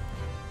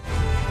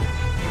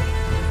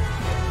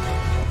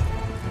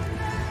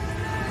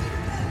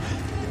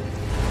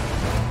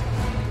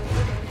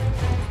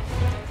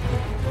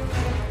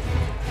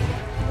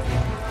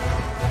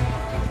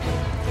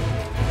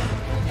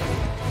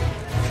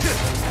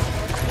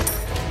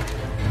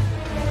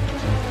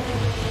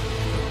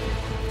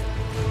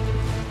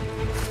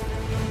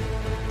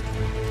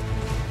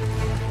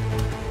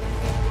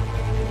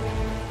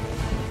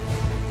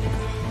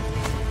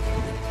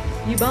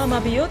 Iba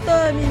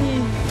mabiota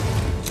mini.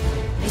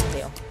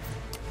 Listo.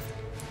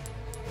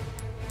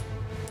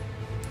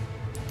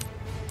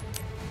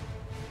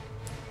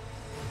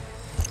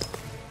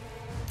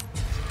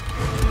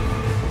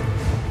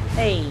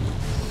 Hey.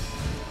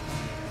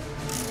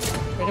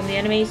 Take him the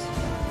enemies.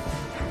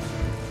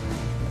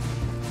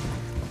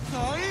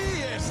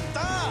 Ahí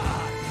está.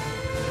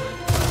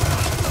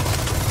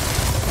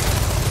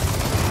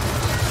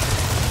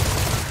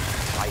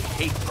 I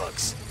hate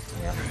bugs.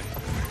 Yep.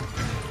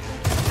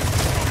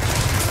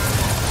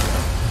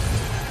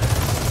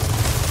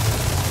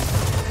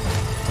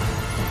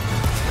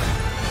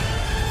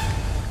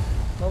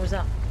 What was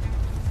that?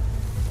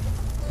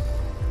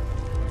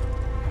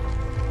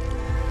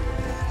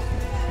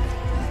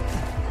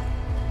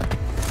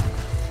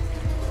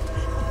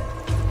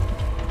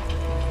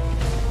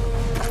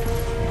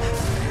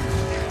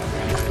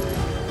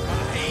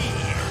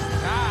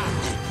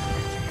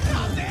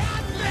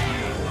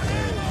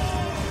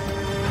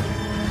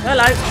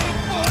 Hello.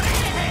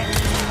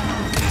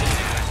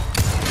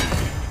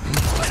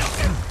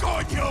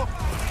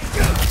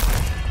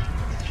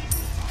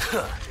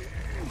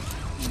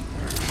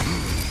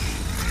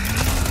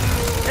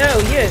 Oh,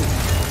 you.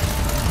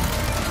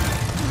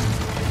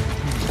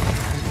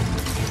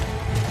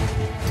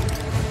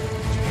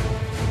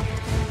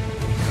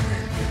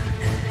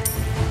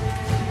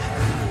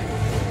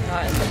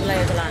 Alright, let's get the lay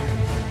of the land.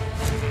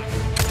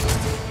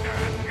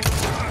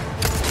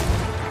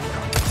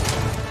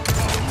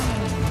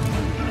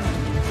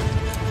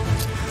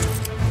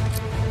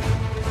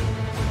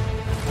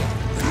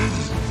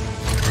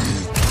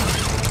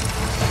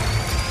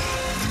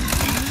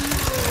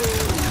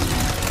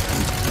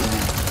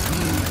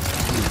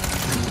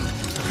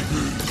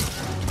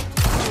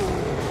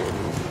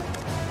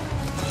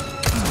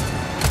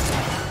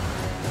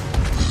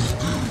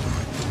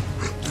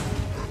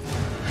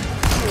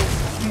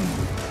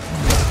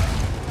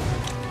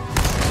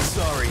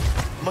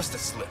 Must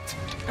have slipped.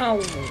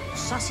 Oh,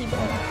 sassy boy.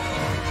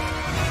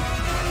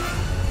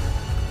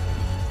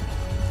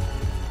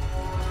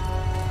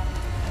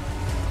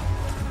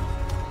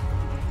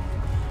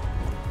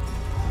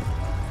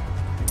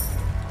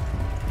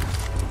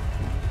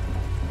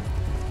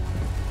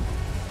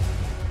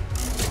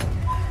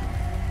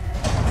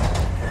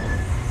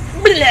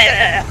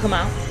 Come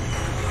on.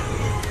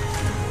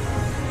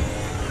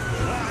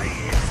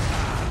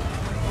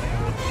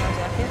 Sounds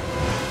like it.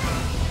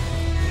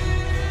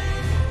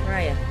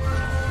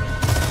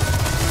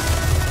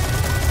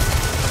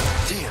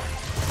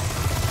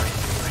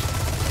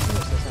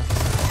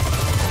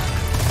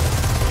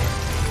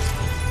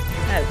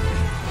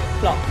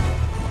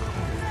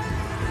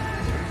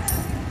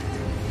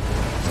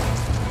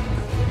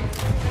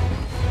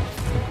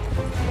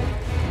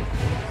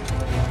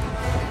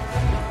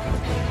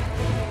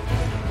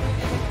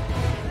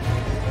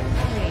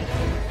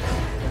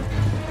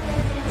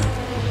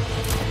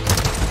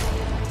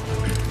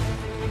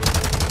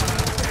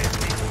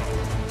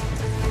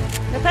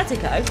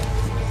 simpatico.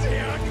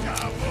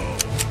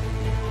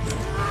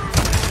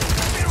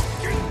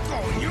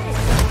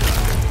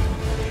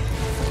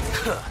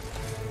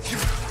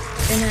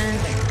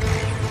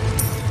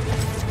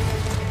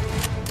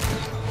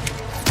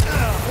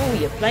 Oh,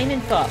 you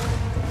flaming fuck.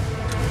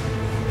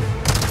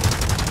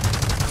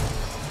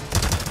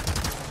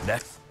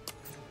 Next.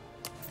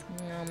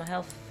 No, my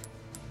health.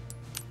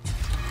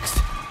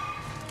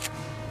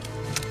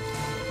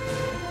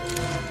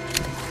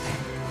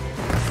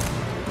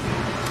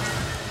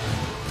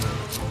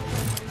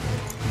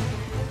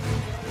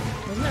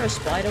 Wasn't there a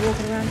spider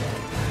walking around?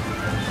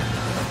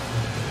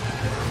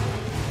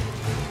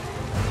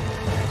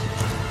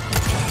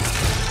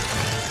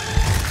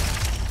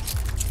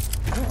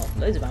 Oh,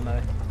 loads of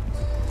ammo.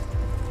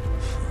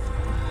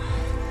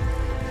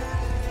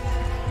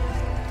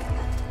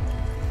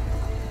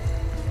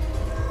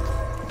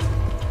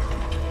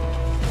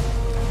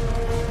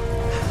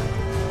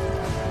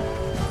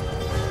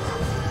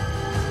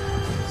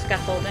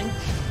 Scaffolding.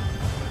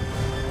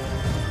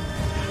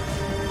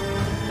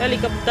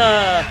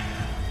 Helicopter!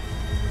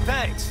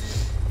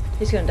 Thanks.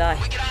 He's gonna die.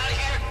 We get out of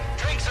here.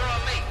 Drinks are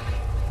on me.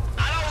 I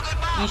know a good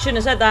bar. You shouldn't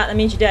have said that, that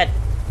means you're dead.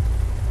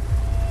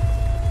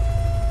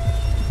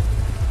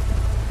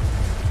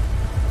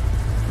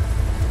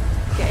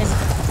 Get in.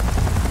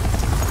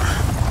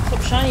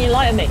 Stop shining your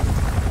light at me.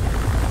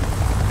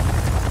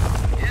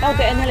 Oh,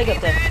 get in the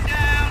helicopter.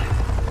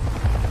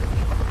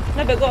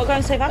 No, but gotta go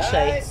and save Ashley.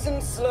 Nice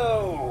and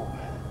slow.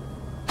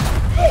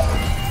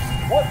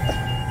 What?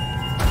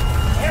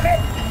 Damn it!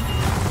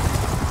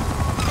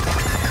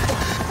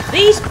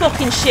 These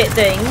fucking shit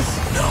things.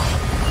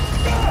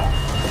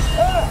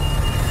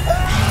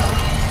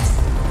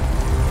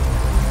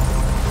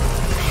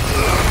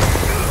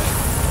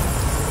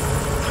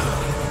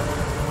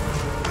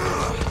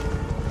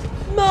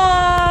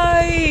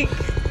 Mike!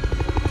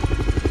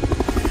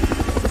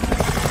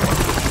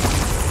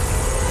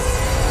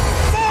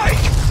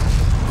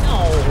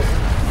 No.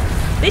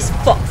 This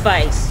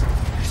fuckface.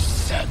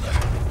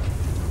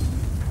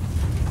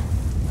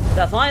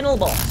 The final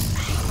boss.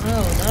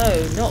 Oh no,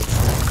 not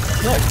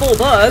 4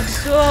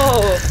 bugs.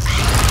 Oh,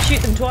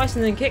 shoot them twice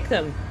and then kick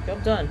them.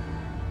 Job done.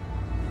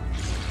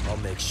 I'll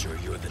make sure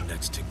you're the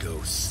next to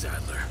go,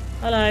 Sadler.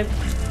 Hello.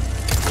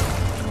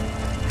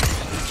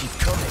 Keep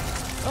coming.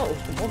 Oh,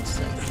 the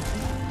monster.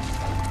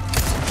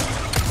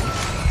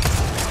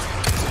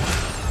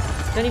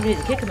 Don't even need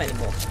to kick him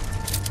anymore.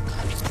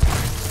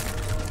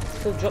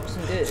 Still drop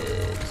some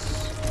goods.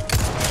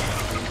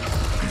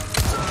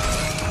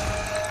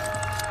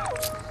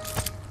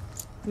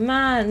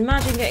 Man,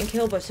 imagine getting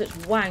killed by such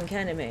wank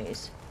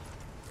enemies.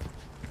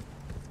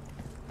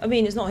 I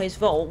mean, it's not his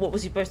fault. What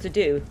was he supposed to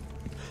do?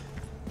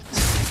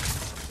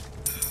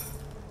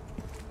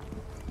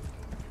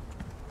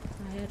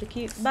 I had a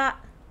cute bat.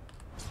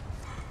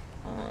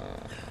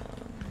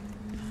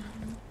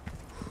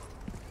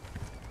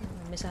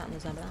 Miss out on the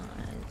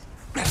supplies.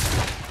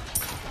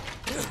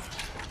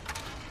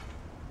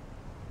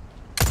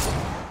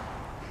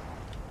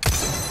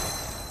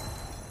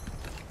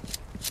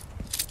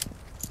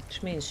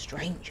 Which means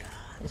stranger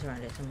is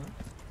around here somewhere.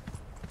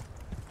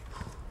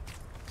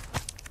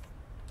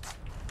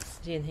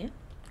 Is he in here?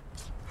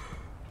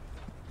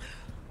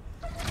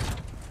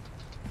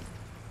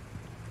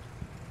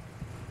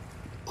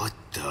 What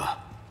the?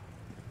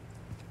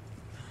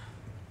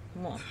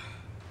 What?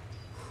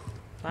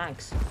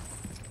 Bags.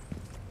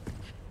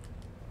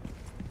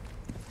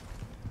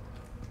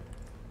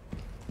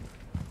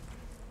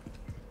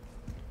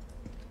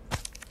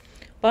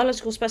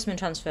 Biological specimen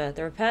transfer.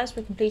 The repairs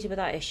were completed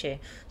without issue.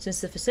 Since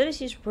the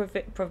facility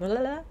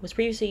was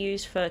previously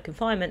used for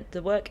confinement,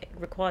 the work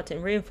required to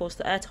reinforce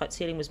the airtight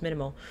ceiling was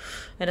minimal.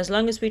 And as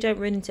long as we don't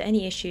run into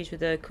any issues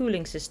with the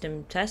cooling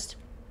system test,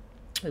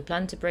 we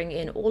plan to bring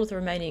in all of the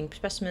remaining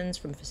specimens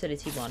from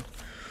Facility 1.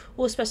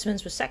 All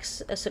specimens were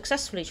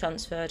successfully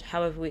transferred.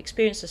 However, we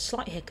experienced a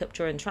slight hiccup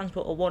during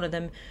transport of one of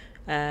them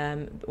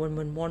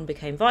when one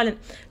became violent.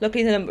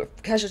 Luckily, the number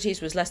of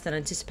casualties was less than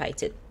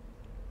anticipated.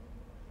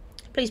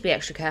 Please be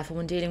extra careful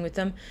when dealing with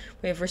them.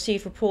 We have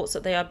received reports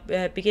that they are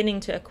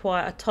beginning to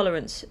acquire a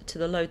tolerance to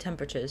the low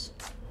temperatures.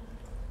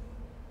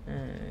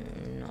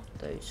 Not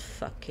those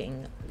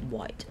fucking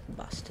white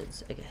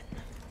bastards again.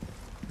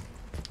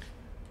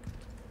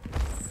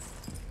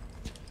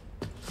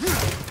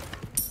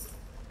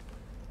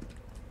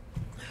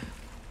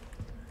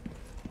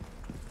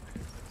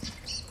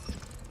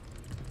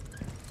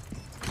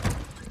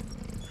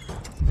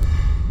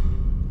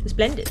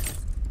 Splendid.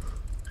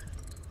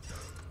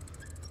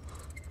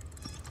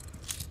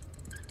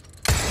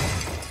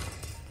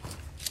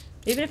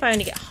 Even if I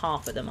only get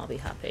half of them, I'll be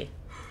happy.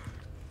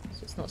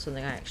 So it's not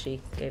something I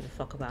actually gave a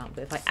fuck about,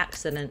 but if I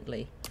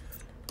accidentally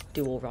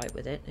do alright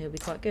with it, it'll be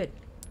quite good.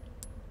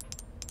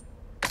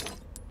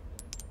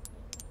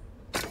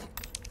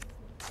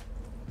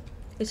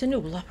 It's a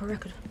noble upper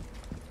record.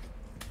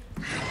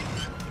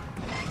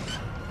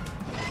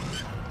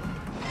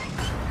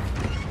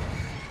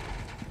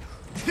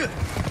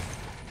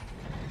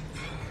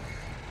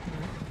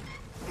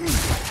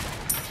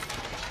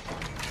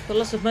 Got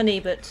lots of money,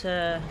 but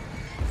no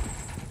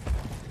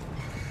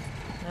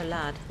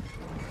lad.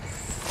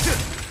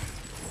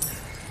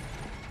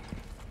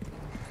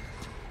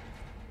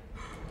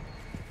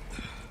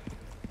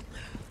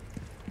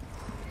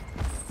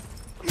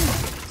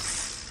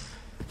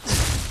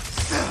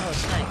 Oh,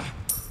 snake.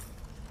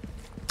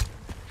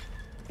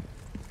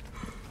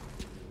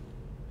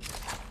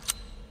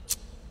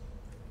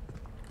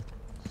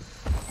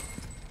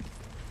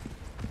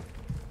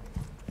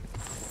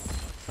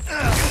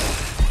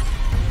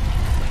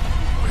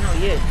 No,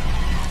 you.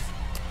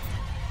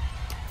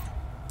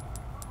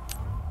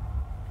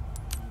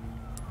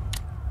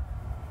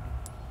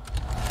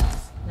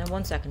 No,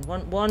 1 second.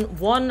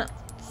 One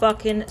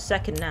fucking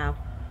second now.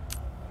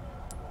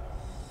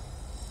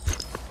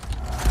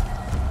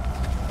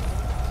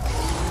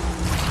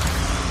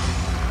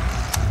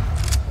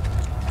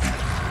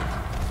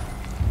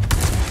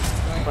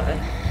 Wrong button.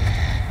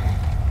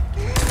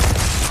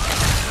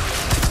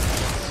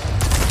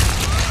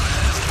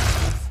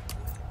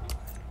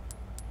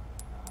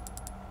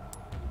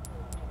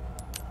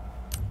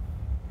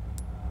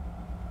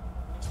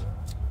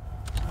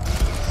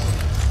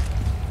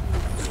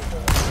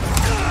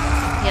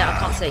 Yeah, I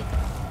can't see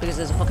because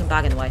there's a fucking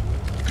bag in the way.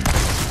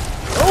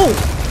 Oh!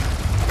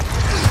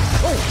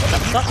 Oh, what the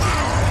fuck?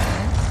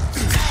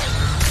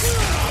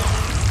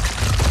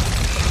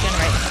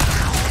 Generate.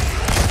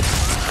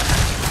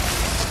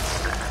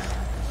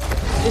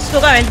 It's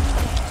still going.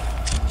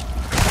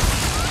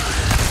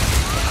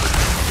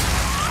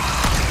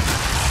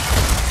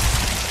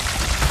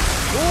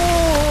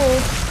 Ooh!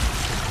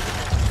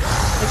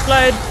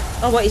 Explode.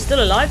 Oh, wait, he's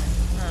still alive?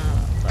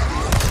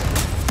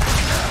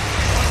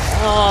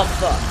 Oh,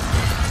 fuck.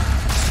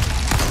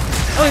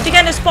 Oh, we're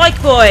getting a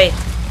spike boy!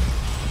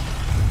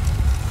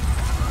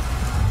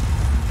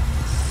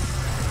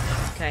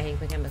 Okay, he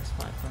became a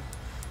spike boy.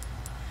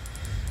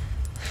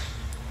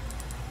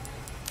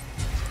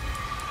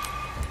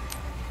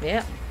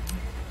 Yeah.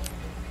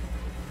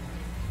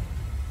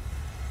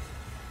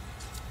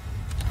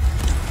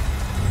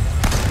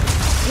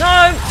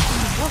 No!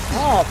 Fuck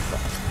off!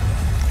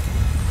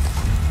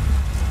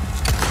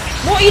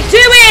 What are you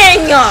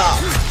doing?!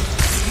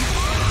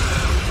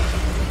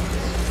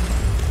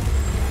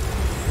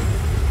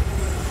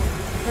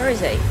 Where is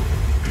he?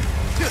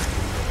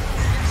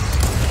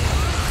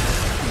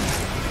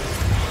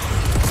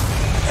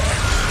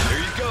 There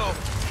you go.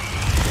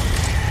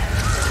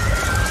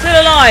 Still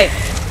alive!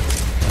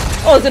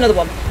 Oh, there's another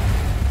one.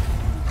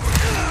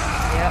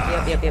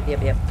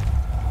 Yep.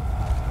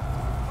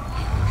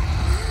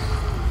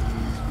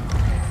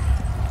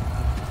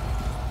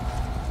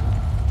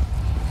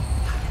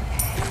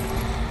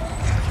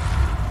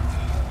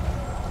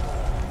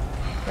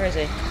 Where is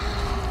he?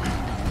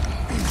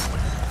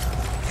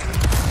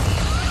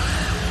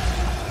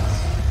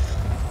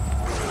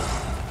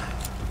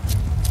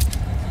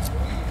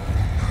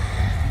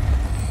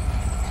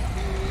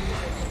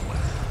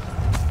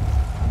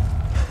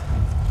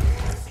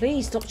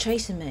 Please stop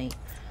chasing me.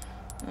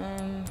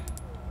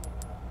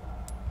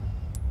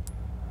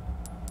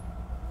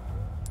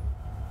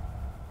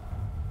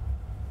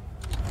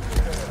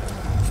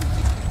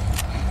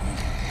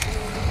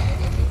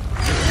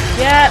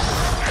 Yeah.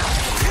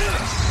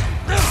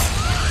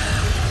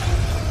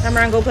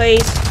 Camera angle,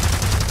 please.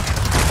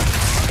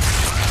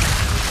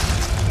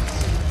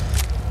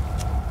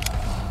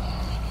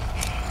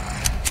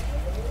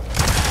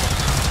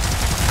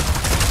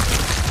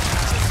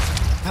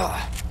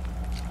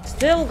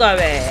 Still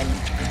going.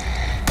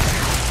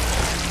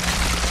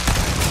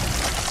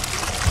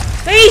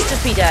 Please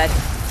just be dead.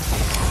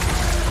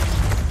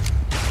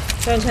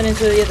 Don't turn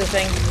into the other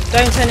thing.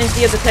 Don't turn into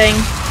the other thing.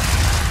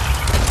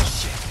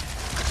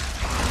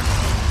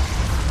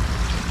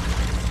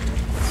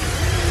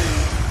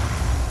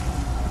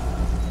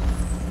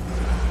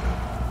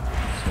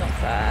 It's not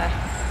fair.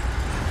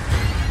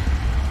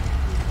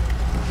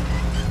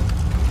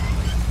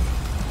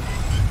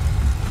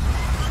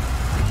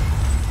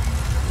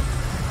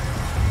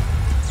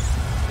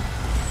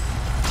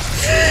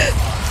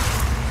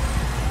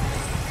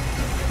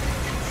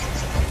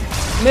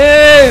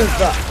 Move!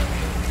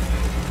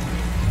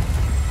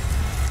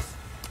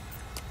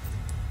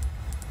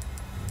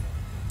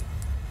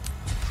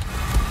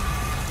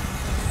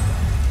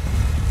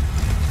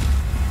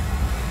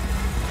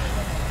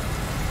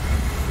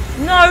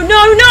 No, no,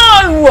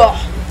 no!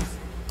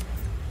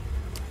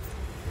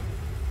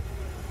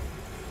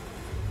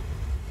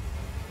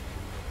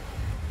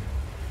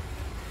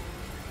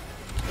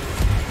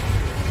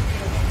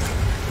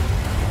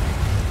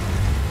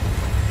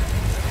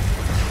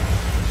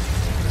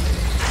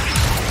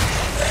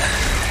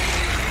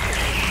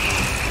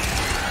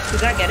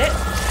 Did I get it?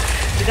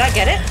 Did I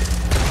get it?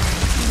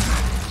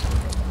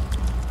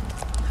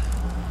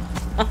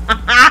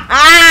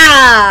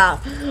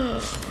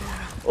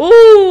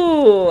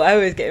 Ooh, I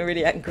was getting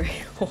really angry.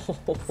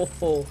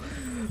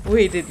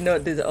 We did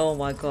not do that. Oh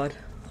my god.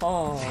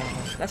 Oh,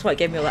 that's why it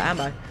gave me all that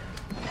ammo.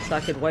 So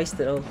I could waste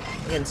it all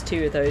against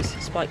two of those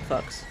spike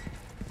fucks.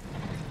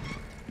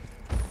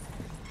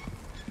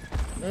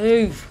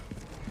 Move.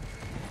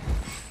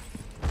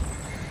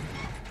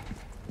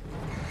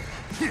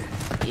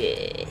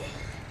 Yeah.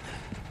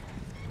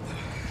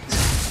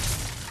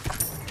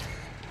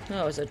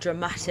 That was a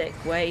dramatic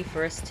way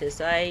for us to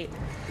say.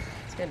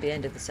 It's going to be the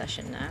end of the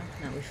session now.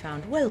 Now we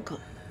found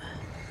welcome.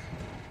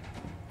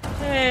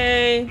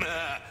 Hey.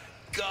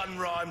 Gun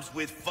rhymes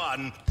with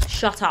fun.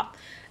 Shut up.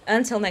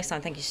 Until next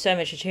time, thank you so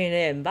much for tuning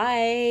in.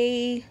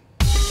 Bye.